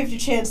 50-50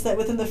 chance that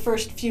within the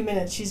first few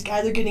minutes she's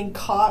either getting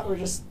caught or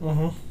just...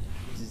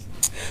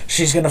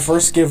 She's going to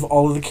first give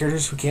all of the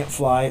characters who can't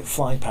fly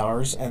flying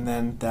powers, and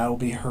then that'll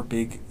be her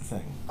big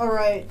thing.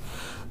 Alright.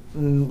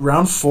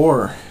 Round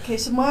 4. Okay,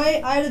 so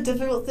I had a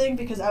difficult thing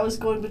because I was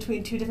going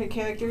between two different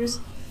characters.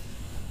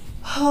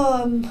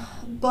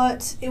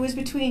 But it was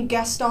between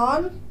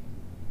Gaston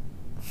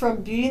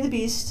from Beauty and the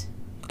Beast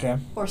Okay.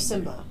 or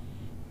Simba.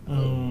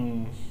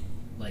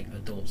 Like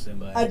adult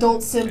Simba.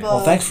 Adult Simba. Well,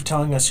 thanks for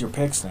telling us your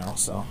picks now,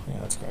 so, yeah,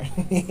 that's great.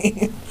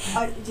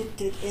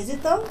 Is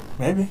it though?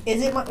 Maybe.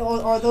 Is it my?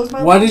 Or are those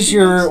my? What last is two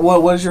your picks?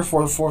 what is your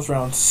fourth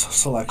round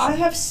selection? I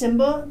have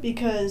Simba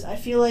because I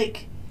feel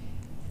like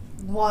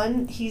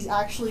one, he's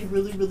actually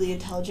really, really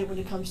intelligent when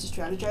it comes to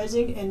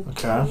strategizing, and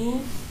Okay. two,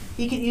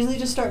 he can easily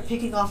just start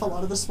picking off a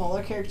lot of the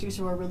smaller characters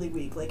who are really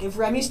weak. Like if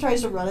Remy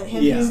tries to run at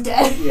him, Yeah. he's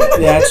dead.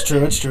 Yeah, it's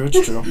true. It's true.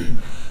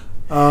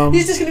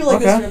 He's just gonna be like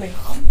this okay. to Remy.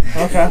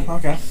 Okay.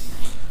 Okay.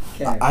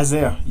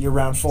 Isaiah, you're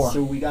round 4.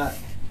 So we got.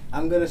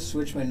 I'm gonna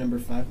switch my number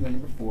 5 to my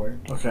number 4.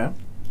 Okay.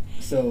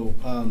 So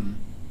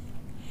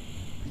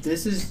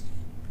this is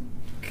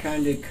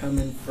kind of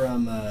coming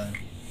from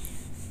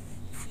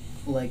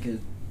like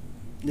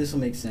this will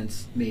make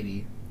sense,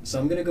 maybe. So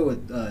I'm gonna go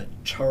with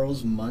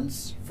Charles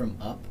Muntz from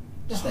Up.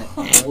 Just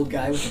that old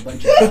guy with a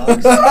bunch of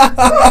dogs.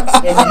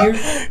 And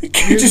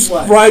he just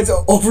rides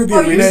over the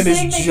arena in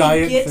his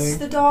giant he gets thing.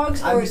 the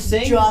dogs, or it's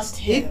just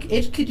him?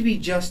 It could be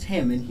just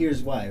him, and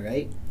here's why,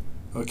 right?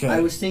 Okay.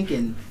 I was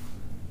thinking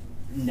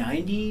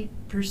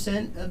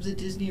 90% of the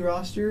Disney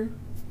roster,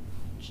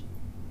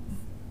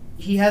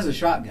 he has a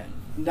shotgun.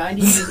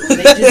 90,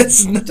 they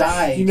just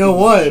die. You know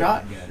what?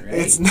 Shotgun, right?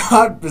 It's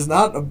not. There's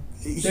not a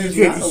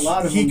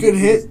lot of. He could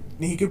hit.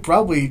 He could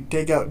probably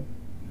take out,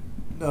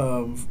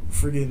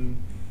 friggin'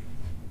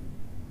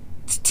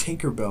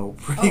 Tinkerbell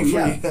pretty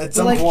at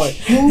some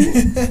point.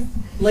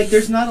 Like,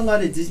 there's not a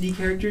lot of Disney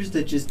characters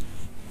that just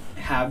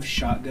have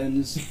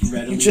shotguns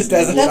readily. Just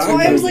as a that's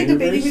why I was like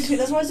universe. debating between.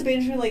 That's why I was debating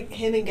between like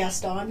him and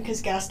Gaston,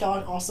 because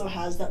Gaston also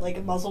has that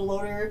like muzzle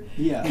loader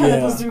kind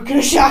of bazooka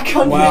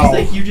shotgun. Wow. It's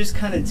like you just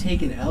kind of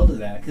take an L to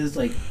that, because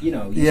like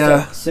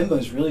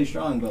Simba's really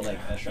strong, but like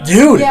a shotgun.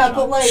 Dude. Yeah,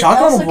 but like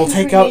shotgun Elsa will can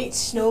take create out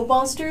snow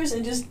monsters,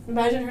 and just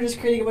imagine her just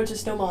creating a bunch of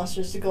snow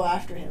monsters to go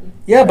after him.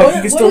 Yeah, but what,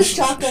 he can what still is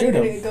shotgun shoot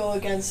gonna him. go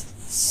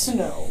against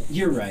snow?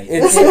 You're right.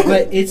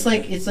 But it's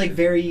like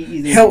very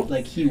either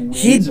like he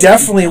wins. He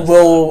definitely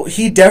will.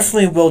 He definitely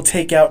will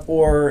take out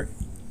or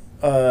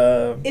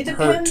It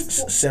hurt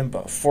depends.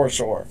 Simba for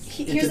sure.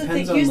 Here's the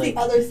thing. Here's the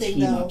other thing,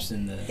 though.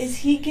 Is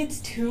he gets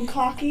too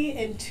cocky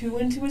and too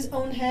into his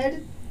own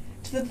head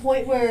to the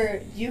point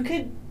where you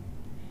could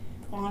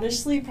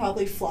honestly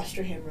probably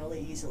fluster him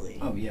really easily.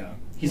 Oh yeah.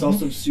 He's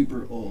also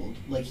super old.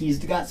 Like, he's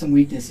got some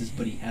weaknesses,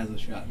 but he has a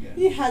shotgun.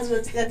 He has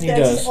that's He his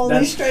does.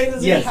 only strength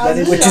is yes, he has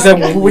that is- a Which is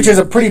shotgun. which is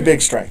a pretty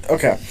big strength.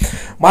 Okay,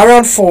 my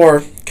round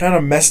 4 kind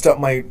of messed up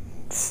my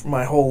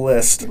whole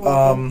list.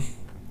 I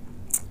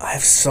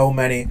have so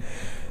many.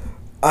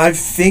 I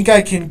think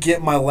I can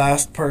get my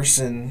last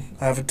person.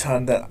 I have a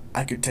ton that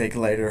I could take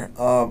later.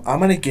 I'm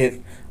gonna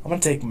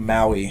take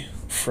Maui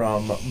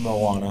from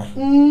Moana.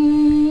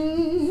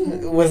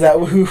 Was that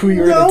who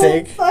you were no, gonna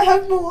take? I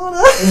have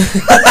Moana.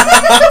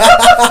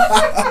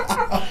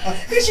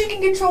 Because she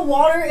can control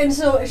water, and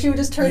so she would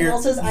just turn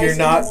Elsa's ice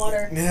into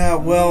water. Yeah,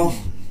 well,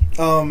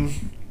 I'm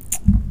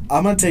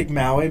gonna take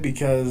Maui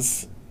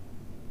because,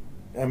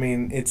 I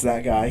mean, it's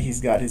that guy.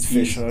 He's got his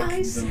fish hook.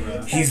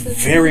 He's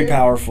very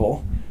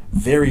powerful,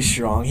 very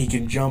strong. He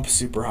can jump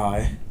super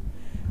high,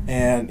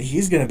 and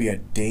he's gonna be a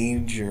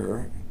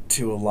danger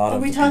to a lot of.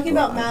 Are we the talking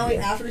people about out Maui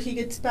here. after he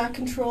gets back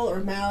control, or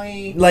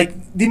Maui? Like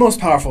the most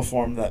powerful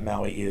form that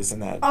Maui is in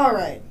that. All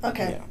right.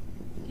 Okay. Yeah.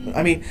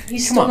 I mean,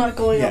 He's come still on. not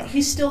going Yeah. up.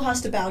 He still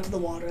has to bow to the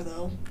water,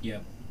 though. Yeah.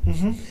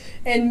 Mm-hmm.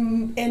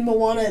 And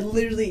Moana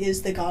literally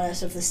is the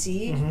goddess of the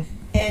sea, Mm-hmm.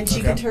 and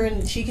she can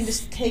turn. She can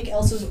just take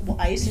Elsa's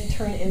ice and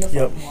turn it into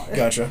fucking water.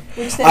 Gotcha.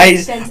 Which then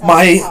extends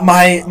Elsa's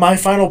power. My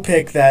final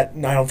pick that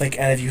I don't think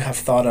any of you have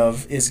thought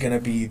of is gonna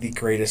be the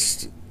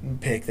greatest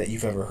pick that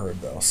you've ever heard,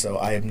 though. So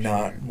I am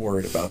not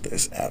worried about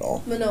this at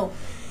all. But no,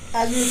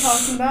 as we were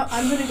talking about,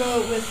 I'm gonna go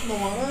with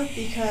Moana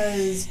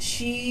because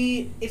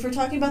if we're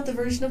talking about the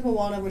version of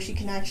Moana where she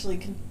can actually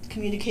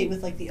communicate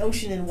with like the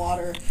ocean and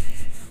water,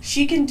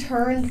 she can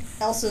turn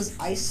Elsa's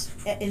ice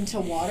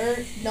into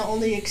water, not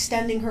only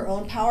extending her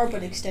own power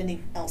but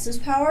extending Elsa's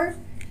power,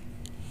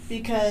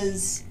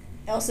 because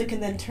Elsa can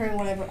then turn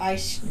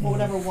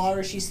whatever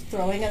water she's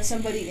throwing at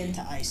somebody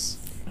into ice.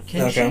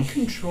 Can she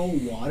control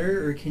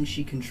water, or can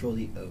she control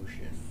the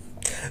ocean?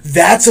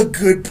 That's a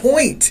good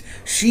point.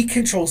 She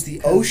controls the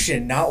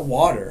ocean, not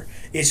water.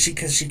 Is she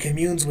because she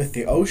communes with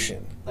the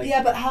ocean? Like,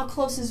 yeah, but how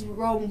close is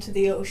Rome to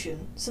the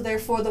ocean? So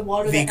therefore, the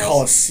water. The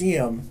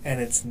Colosseum,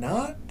 and it's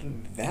not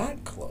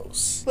that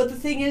close. But the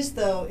thing is,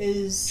 though,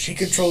 is she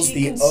controls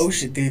the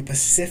ocean, the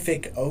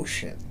Pacific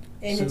Ocean,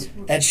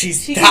 and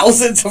she's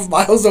thousands of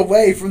miles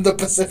away from the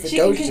Pacific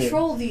Ocean. She can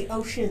control the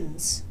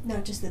oceans,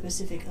 not just the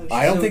Pacific Ocean.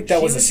 I don't think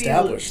that was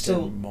established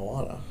in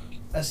Moana.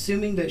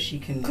 Assuming that she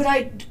can. Could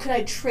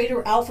I trade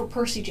her out for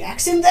Percy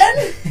Jackson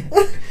then?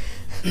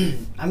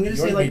 I'm gonna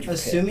say, like,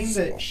 assuming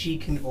that she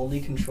can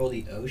only control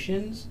the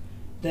oceans,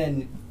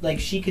 then like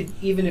she could,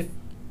 even if,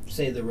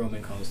 say, the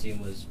Roman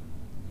Colosseum was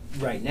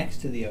right next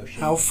to the ocean.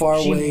 How far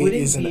away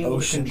is an be able to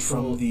ocean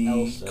control from the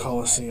Elsa's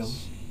Colosseum?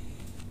 ice.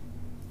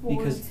 Because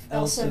Because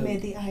Elsa Elsa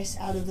made the ice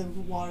out of the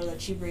water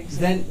that she brings.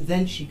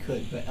 Then she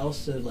could, but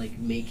Elsa, like,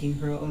 making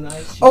her own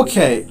ice. she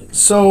Okay, wouldn't be able to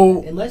so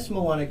control it. Unless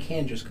Moana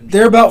can just control.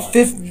 they're about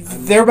water.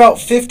 they're about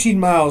 15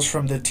 miles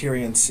from the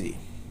Tyrian Sea,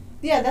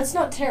 Yeah, that's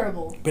not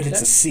terrible. but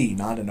it's a sea,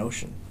 not an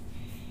ocean.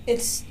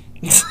 It's.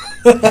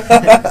 Could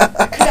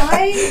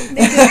I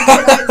make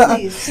it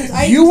please?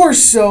 Since You were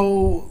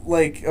so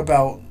like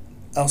about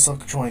Elsa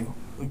controlling,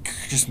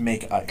 just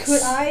make ice.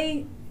 Could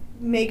I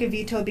make a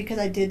veto because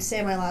I did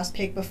say my last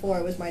pick before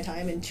it was my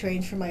time and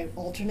change for my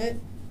alternate?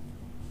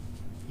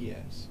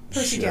 Yes.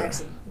 Percy Sure.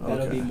 Jackson.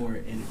 That'll Okay. be more.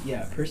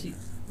 Percy.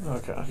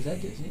 Okay. Is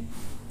that Disney?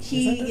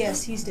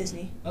 Yes, he's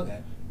Disney. Okay.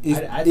 Is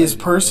I thought is he was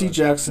Percy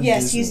Disney. Jackson?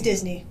 Yes, Disney? he's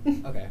Disney.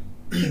 Okay.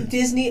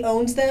 Disney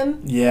owns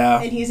them.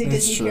 Yeah, And he's a it's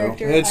Disney true.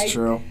 character. It's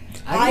true.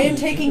 I am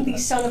taking the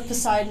son of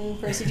Poseidon,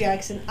 Percy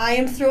Jackson.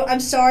 I'm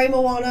sorry,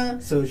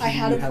 Moana. So I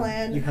had a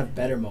plan. You have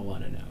better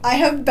Moana now. I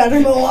have better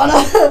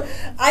Moana.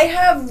 I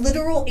have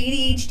literal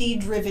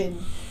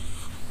ADHD-driven,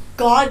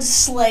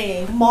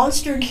 God-slaying,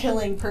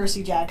 monster-killing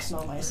Percy Jackson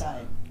on my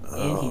side.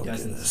 And he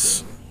doesn't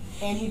sing.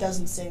 And he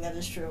doesn't sing, that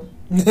is true.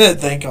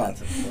 Thank God.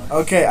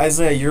 Okay,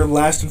 Isaiah, your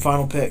last and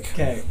final pick.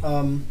 Okay,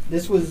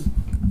 this was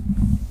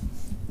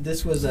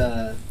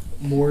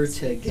more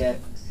to get,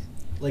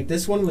 like,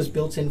 this one was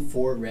built in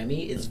for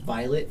Remy. It's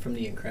Violet from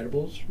The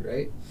Incredibles,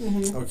 right?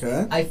 Mm-hmm.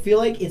 Okay. I feel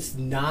like it's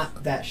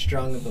not that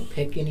strong of a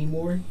pick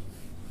anymore,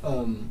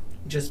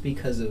 just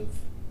because of,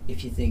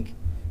 if you think,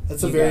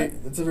 That's a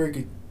very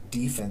good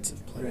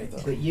defensive play, right,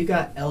 though. but you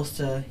got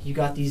Elsa, you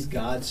got these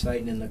gods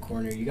fighting in the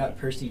corner, you got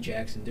Percy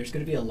Jackson. There's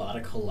going to be a lot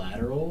of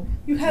collateral.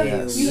 You have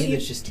Yes.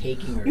 that's just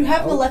taking her you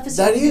have out. Maleficent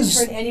That who can is-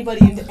 turn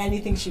anybody into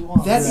anything she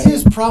wants. That Right.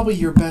 is probably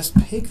your best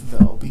pick,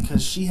 though,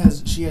 because she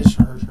has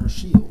her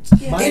shields.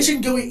 Yeah. And she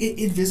can go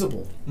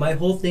invisible. My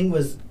whole thing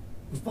was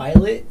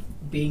Violet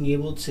being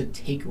able to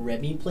take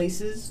Remy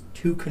places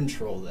to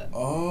control them.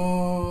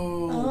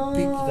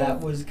 Oh.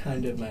 That was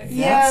kind of my...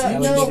 Yeah, that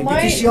was no, the my-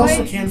 Because she beginning.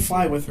 also can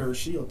fly with her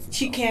shields. and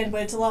She stuff. can,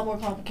 but it's a lot more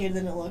complicated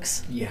than it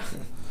looks. Yeah.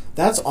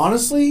 That's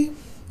honestly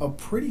a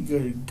pretty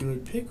good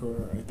pick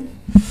right there.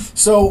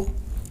 So,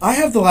 I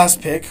have the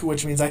last pick,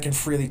 which means I can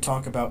freely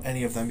talk about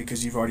any of them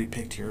because you've already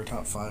picked your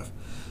top 5.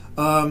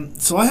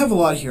 So I have a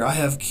lot here. I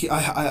have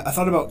I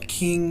thought about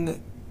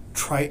King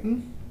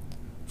Triton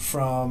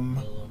from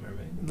Little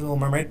Mermaid. The Little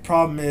Mermaid.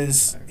 Problem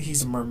is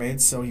he's a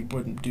mermaid, so he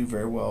wouldn't do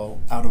very well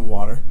out of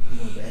water. A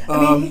little bit.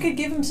 I mean, he could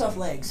give himself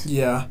legs.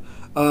 Yeah.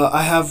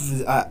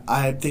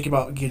 I think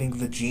about getting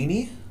the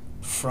genie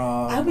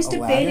from I was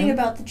Aladdin. debating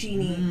about the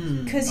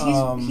genie because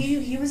Um,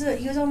 he was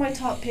on my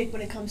top pick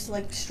when it comes to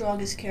like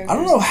strongest characters. I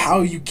don't know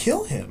how you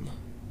kill him.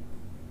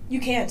 You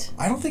can't.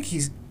 I don't think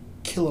he's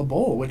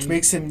killable, which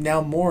makes him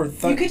now more...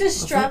 You could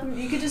just strap him.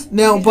 You could just.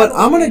 No, you could but have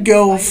a I'm going to way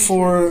go fight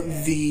for into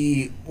it.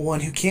 the one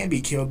who can't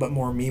be killed but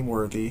more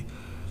meme-worthy.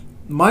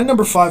 My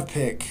number 5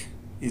 pick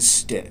is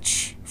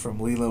Stitch from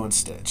Lilo and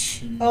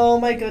Stitch. Oh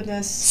my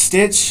goodness!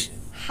 Stitch...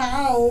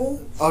 How?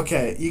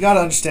 Okay, you got to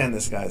understand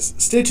this, guys.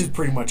 Stitch is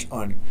pretty much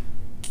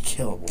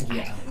unkillable.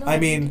 Yeah. No, I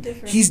it's mean,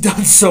 different. he's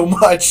done so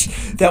much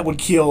that would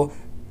kill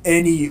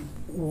any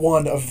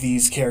one of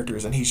these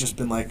characters, and he's just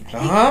been like,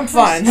 I'm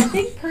fine. I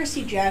think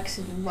Percy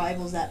Jackson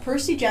rivals that.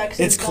 Percy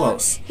Jackson. It's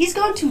close. He's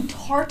gone to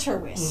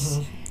Tartarus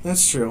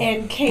That's true.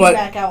 and came But-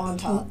 back out on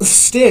top.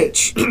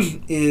 Stitch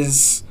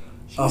is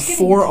a was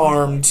getting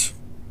 4-armed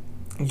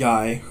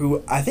guy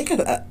who I think at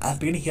the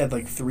beginning he had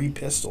like 3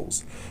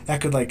 pistols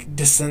that could like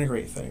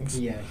disintegrate things.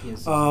 Yeah, he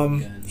has a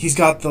gun. He's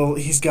got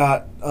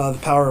the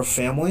power of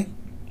family,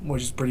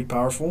 which is pretty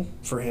powerful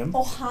for him.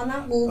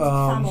 Ohana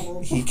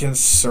will He can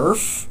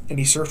surf, and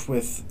he surfed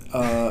with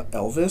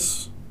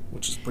Elvis,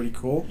 which is pretty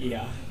cool.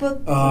 Yeah.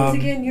 But Um,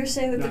 again, you're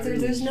saying that Not really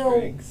there's no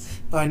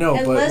strength. I know,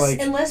 but like,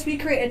 unless we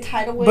create a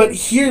tidal wave. but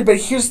here's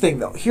the thing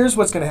though. Here's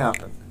what's gonna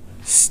happen.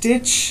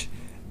 Stitch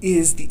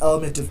is the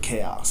element of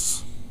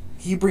chaos.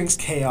 He brings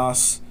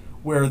chaos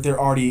where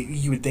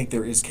you would think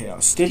there is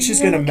chaos. Stitch you is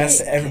know gonna what mess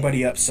cha-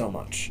 everybody up so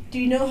much. Do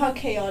you know how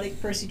chaotic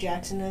Percy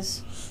Jackson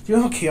is? Do you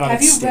know how chaotic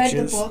Have you Stitch read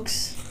is? the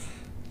books?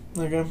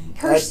 Okay.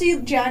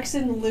 Percy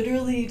Jackson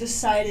literally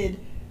decided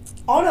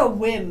on a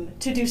whim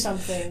to do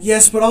something.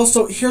 Yes, but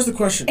also here's the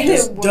question: And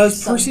Does, it works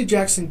does some- Percy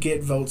Jackson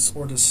get votes,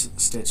 or does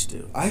Stitch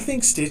do? I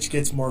think Stitch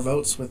gets more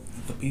votes with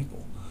the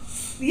people.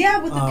 Yeah,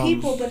 with the Um,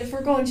 people, but if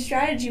we're going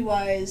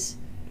strategy-wise,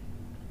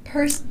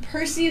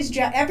 Percy is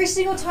every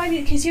single time.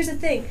 Because here's the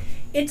thing,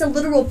 it's a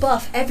literal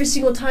buff. Every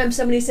single time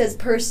somebody says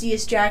Percy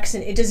is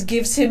Jackson, it just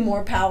gives him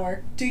more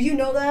power. Do you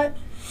know that?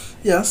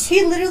 Yes.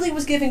 He literally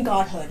was given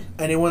godhood.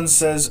 Anyone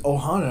says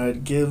Ohana,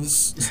 it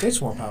gives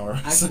Stitch more power.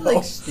 I So- feel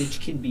like Stitch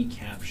can be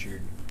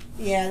captured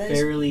Yeah, that's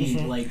fairly,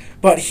 Mhm. like,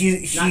 but not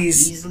he's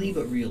easily,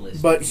 but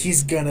realistic. but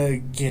he's gonna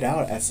get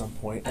out at some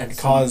point At and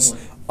some cause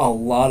point. a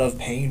lot of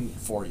pain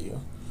for you.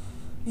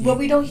 But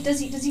we don't. Does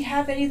he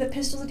have any of the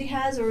pistols that he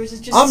has, or is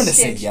it just? I'm gonna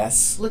say Stitch?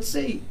 yes. Let's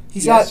say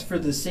He's yes got- for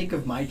the sake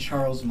of my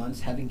Charles Muntz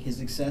having his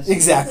success.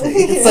 Exactly.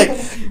 It's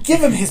like give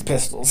him his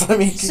pistols. I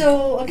mean.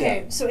 So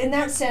okay, so in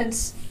that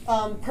sense,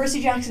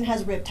 Percy Jackson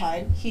has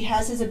Riptide. He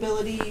has his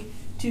ability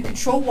to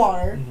control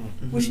water,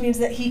 Mhm. which means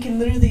that he can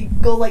literally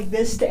go like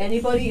this to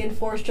anybody and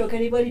force choke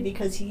anybody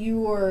because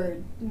you are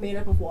made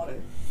up of water.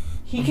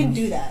 He can Mhm.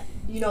 do that.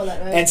 You know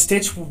that, right? And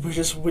Stitch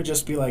would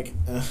just be like,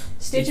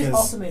 Stitch is because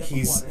also made up of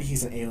water.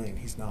 He's an alien.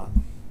 He's not.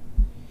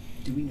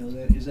 Do we know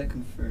that? Is that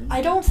confirmed?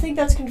 I don't think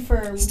that's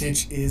confirmed.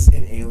 Stitch is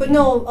an alien. But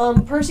no,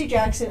 Percy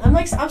Jackson.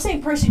 I'm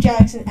saying Percy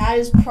Jackson at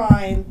his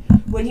prime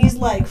when he's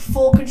like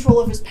full control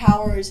of his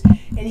powers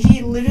and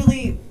he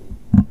literally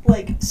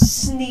like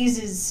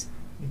sneezes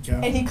Okay.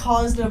 And he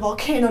caused a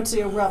volcano to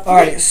erupt. All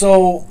right,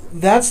 so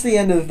that's the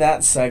end of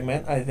that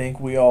segment. I think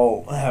we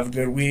all have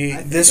good.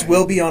 This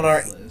will be on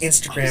our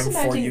Instagram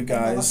for you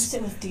guys.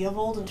 Maleficent with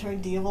Diavold and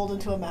turning Diavold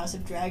into a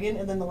massive dragon,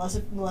 and then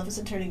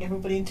Maleficent turning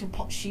everybody into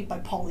sheep by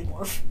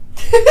polymorph.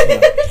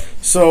 Yeah.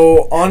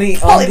 So on the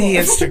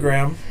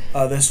Instagram,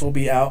 this will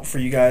be out for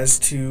you guys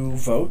to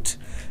vote.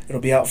 It'll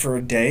be out for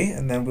a day,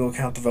 and then we'll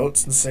count the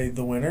votes and say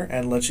the winner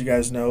and let you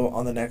guys know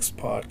on the next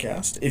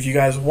podcast. If you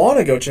guys want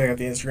to go check out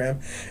the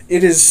Instagram,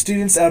 it is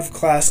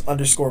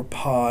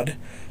studentsoutofclass_pod.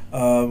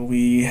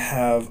 We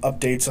have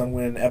updates on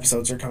when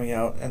episodes are coming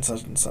out and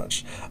such and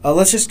such.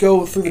 Let's just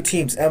go through the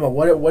teams. Emma,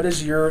 what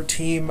is your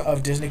team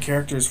of Disney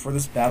characters for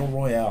this Battle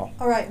Royale?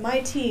 All right,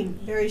 my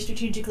team, very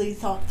strategically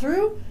thought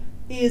through,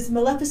 is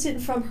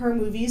Maleficent from her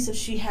movies. So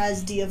she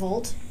has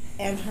Diavolt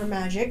and her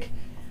magic,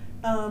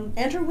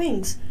 and her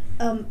wings.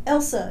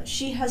 Elsa,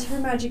 she has her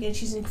magic and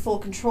she's in full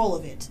control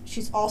of it.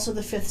 She's also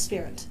the fifth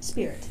spirit.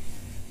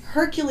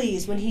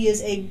 Hercules, when he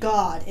is a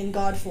god in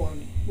god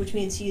form, which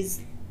means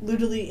he's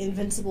literally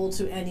invincible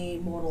to any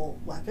mortal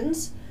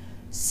weapons.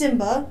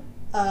 Simba,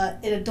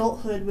 in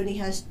adulthood when he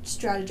has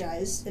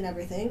strategized and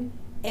everything.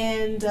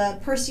 And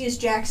Perseus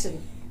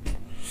Jackson,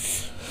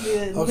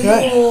 the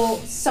literal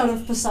son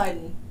of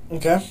Poseidon.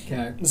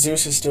 Okay.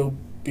 Zeus is still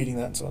beating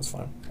that, so it's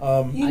fine.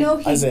 He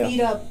Isaiah.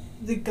 beat up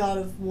the god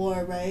of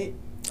war, right?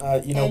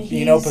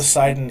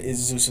 Poseidon is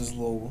Zeus's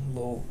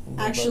little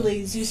Actually,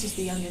 brother. Zeus is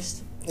the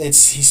youngest.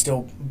 He's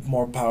still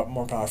more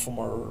powerful,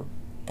 more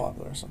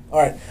popular. So. All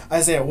right,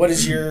 Isaiah, what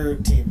is your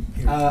team?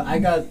 I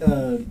got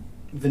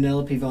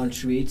Vanellope von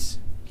Schweetz,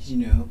 because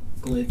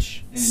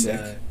glitch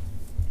and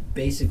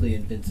basically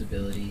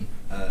invincibility,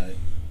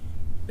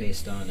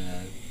 based on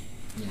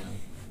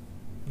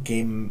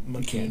gaming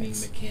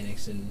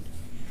mechanics and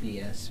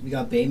BS. We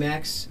got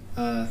Baymax.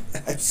 I'm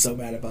so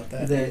mad about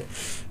that. That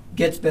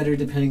gets better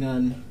depending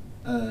on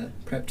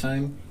prep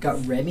time.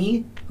 Got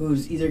Remy,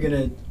 who's either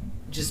gonna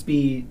just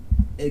be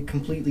a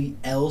completely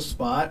L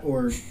spot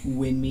or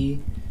win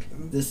me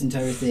this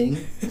entire thing.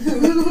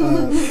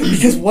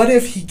 Because what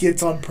if he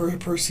gets on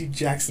Percy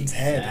Jackson's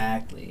head?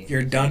 Exactly.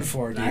 You're done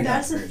for, dude.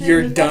 That's the thing.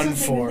 You're that's done the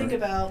thing for. To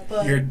think about,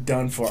 but You're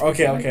done for.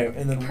 Okay.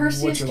 And then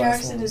Perseus what's your last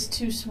Jackson one? is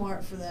too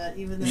smart for that,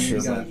 even though Sure.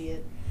 he's an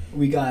idiot.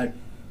 We got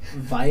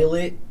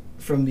Violet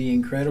from The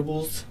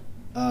Incredibles,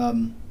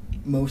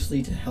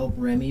 mostly to help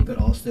Remy, but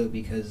also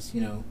because,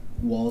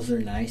 walls are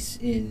nice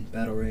in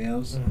Battle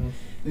Royales. Mm-hmm.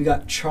 We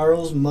got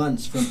Charles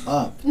Muntz from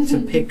Up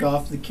to pick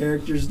off the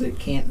characters that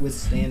can't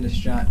withstand a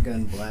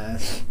shotgun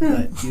blast,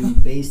 but do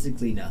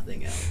basically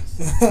nothing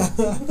else.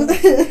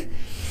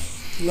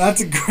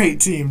 That's a great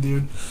team,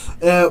 dude.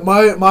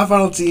 My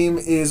final team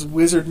is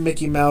Wizard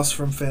Mickey Mouse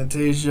from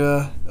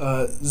Fantasia,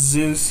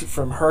 Zeus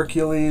from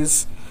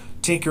Hercules,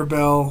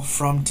 Tinkerbell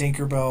from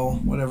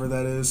Tinkerbell, whatever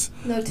that is.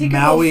 No, Tinkerbell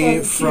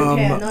Maui from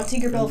Peter Pan, not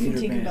Tinkerbell from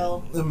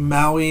Tinkerbell.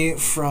 Maui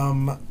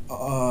from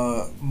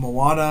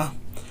Moana,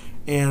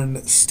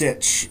 and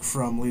Stitch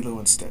from Lilo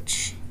and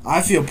Stitch.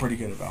 I feel pretty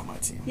good about my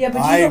team. Yeah,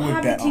 but you don't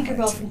have the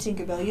Tinkerbell from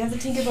Tinkerbell. You have the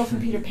Tinkerbell from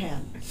Peter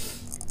Pan.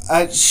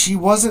 She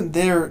wasn't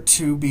there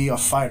to be a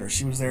fighter.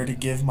 She was there to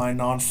give my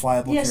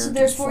non-flyable characters so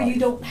therefore flight. you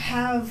don't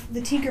have the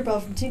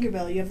Tinkerbell from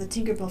Tinkerbell. You have the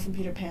Tinkerbell from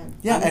Peter Pan.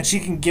 Yeah, and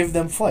she can give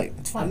them flight.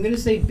 It's fine. I'm gonna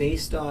say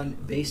based on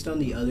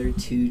the other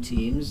two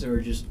teams,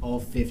 or just all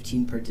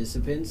 15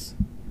 participants,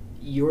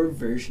 your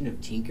version of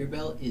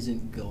Tinkerbell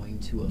isn't going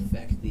to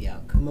affect the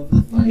outcome of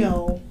the fight.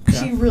 No,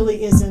 she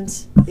really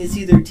isn't. It's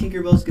either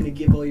Tinkerbell's going to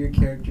give all your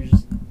characters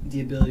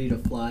the ability to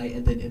fly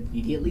and then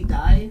immediately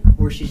die,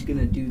 or she's going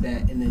to do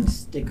that and then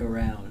stick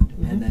around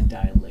and then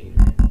die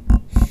later.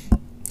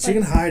 So you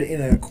can hide in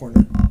a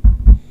corner.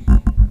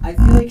 I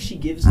feel like she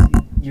gives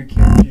your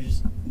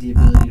characters the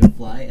ability to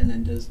fly and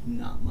then does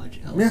not much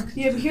else.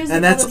 Yeah, but here's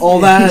and the that's other all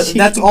thing.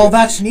 that's all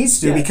that she needs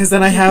to do, because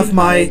then I have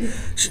my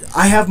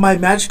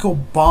magical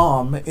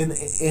bomb in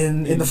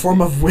the form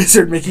of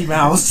Wizard Mickey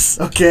Mouse.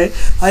 Okay,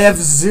 I have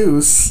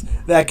Zeus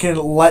that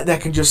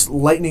can just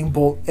lightning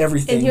bolt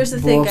everything. And here's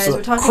the thing, guys,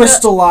 we're talking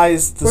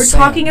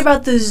talking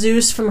about the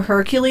Zeus from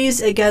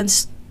Hercules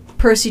against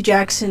Percy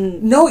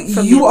Jackson. No,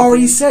 you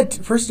already said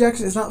Percy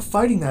Jackson is not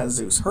fighting that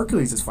Zeus.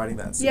 Hercules is fighting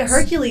that Zeus. Yeah,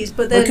 Hercules,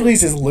 but then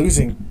Hercules is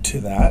losing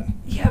to that.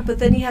 Yeah, but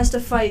then he has to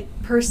fight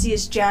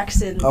Perseus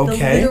Jackson, the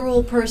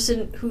literal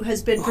person who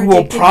has been who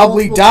will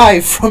probably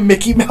die from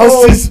Mickey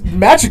Mouse's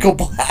magical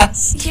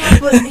blast. Yeah,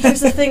 but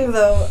here's the thing,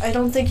 though. I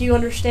don't think you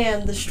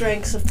understand the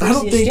strengths of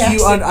Perseus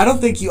Jackson. I don't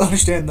think you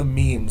understand the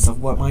memes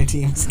of what my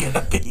team is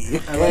gonna be.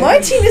 My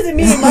team isn't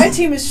meme. My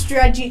team is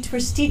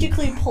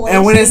strategically placed.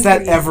 And when is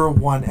that ever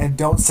won? And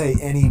don't say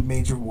any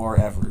major war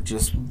ever.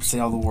 Just say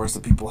all the wars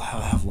that people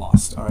have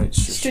lost. All right.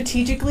 Sure.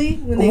 Strategically.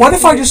 What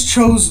if I just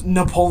chose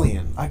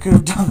Napoleon? I could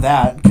have done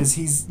that because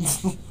he's.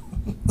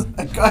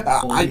 I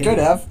could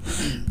have.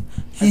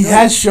 He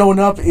has shown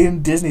up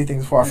in Disney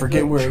things before. I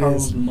forget where it is.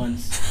 Charles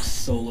Muntz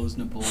solos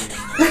Napoleon.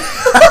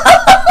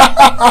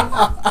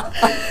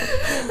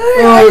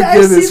 Oh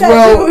goodness!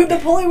 Well,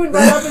 Napoleon would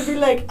run up and be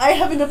like, I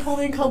have a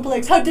Napoleon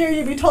complex. How dare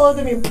you be taller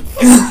than me?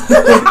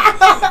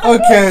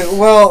 Okay,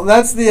 well,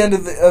 that's the end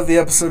of the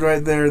episode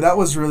right there. That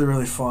was really,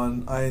 really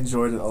fun. I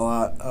enjoyed it a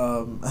lot.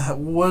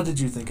 What did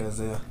you think,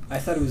 Isaiah? I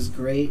thought it was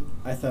great.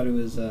 I thought it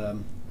was a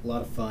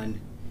lot of fun.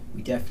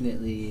 I've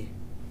definitely,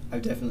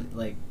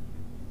 like,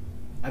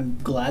 I'm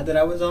glad that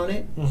I was on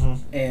it,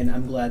 and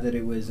I'm glad that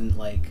it wasn't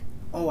like,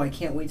 oh, I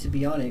can't wait to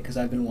be on it, because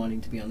I've been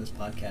wanting to be on this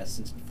podcast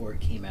since before it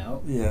came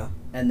out. Yeah.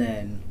 And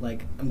then,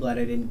 like, I'm glad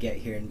I didn't get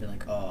here and be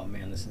like, oh,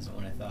 man, this isn't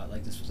what I thought.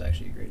 Like, this was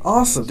actually a great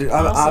Awesome, dude.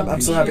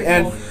 I'm so happy.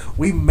 And Beautiful.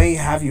 we may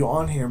have you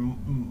on here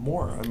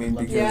more. I mean, I'd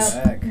love to because...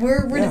 be back.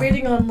 We're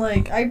debating on,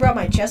 like, I brought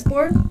my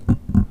chessboard.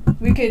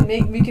 We could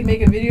make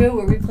a video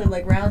where we play,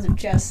 like, rounds of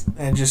chess.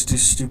 And just do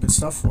stupid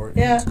stuff for it.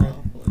 Yeah. It's great.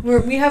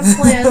 We have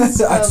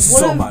plans.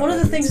 One of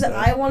the mad things that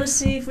at I want to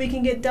see if we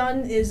can get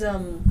done is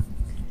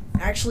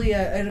actually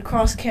an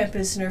across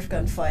campus Nerf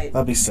gun fight,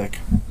 That'd be sick.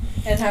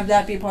 and have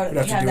that be a part of We'd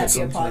have to have do that it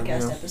be a sometime,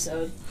 podcast yeah.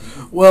 episode.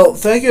 Well,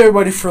 thank you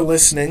everybody for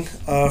listening.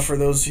 For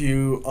those of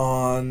you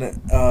on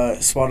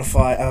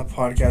Spotify, Apple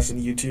Podcasts,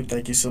 and YouTube,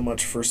 thank you so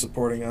much for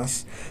supporting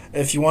us.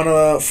 If you want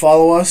to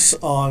follow us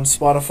on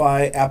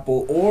Spotify,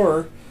 Apple,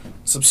 or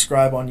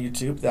subscribe on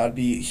YouTube, that would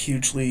be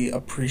hugely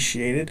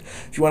appreciated.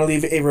 If you want to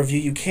leave a review,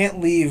 you can't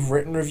leave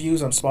written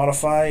reviews on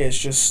Spotify. It's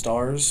just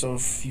stars. So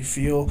if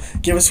you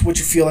give us what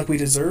you feel like we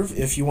deserve.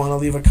 If you want to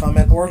leave a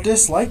comment or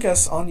dislike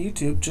us on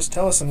YouTube, just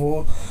tell us and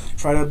we'll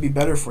try to be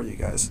better for you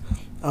guys.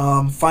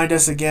 Find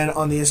us again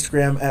on the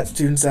Instagram at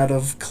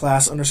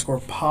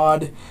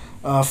studentsoutofclass_pod.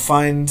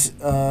 Find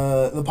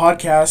the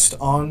podcast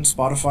on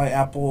Spotify,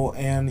 Apple,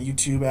 and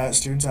YouTube at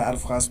Students Out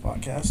of Class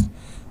Podcast.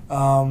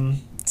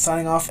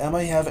 Signing off,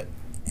 Emma, you have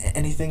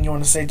anything you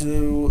want to say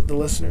to the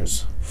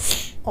listeners?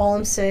 All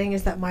I'm saying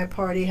is that my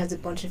party has a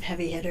bunch of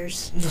heavy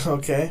hitters.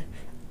 Okay.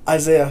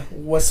 Isaiah,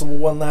 what's the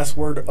one last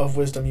word of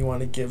wisdom you want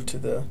to give to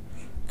the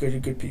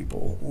good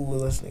people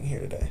listening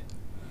here today?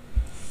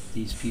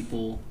 These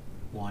people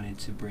wanted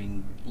to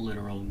bring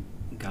literal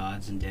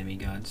gods and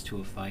demigods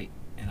to a fight,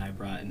 and I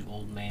brought an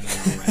old man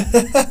and a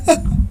rat.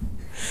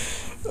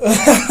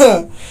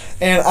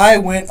 And I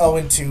went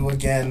 0-2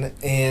 again,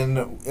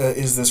 and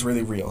is this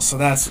really real? So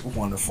that's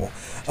wonderful.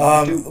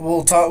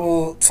 We'll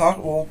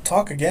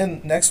talk again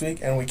next week,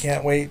 and we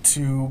can't wait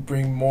to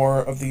bring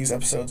more of these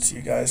episodes to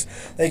you guys.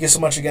 Thank you so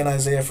much again,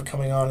 Isaiah, for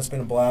coming on. It's been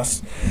a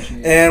blast.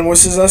 And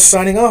this is us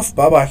signing off.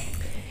 Bye bye.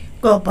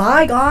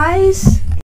 Goodbye, guys.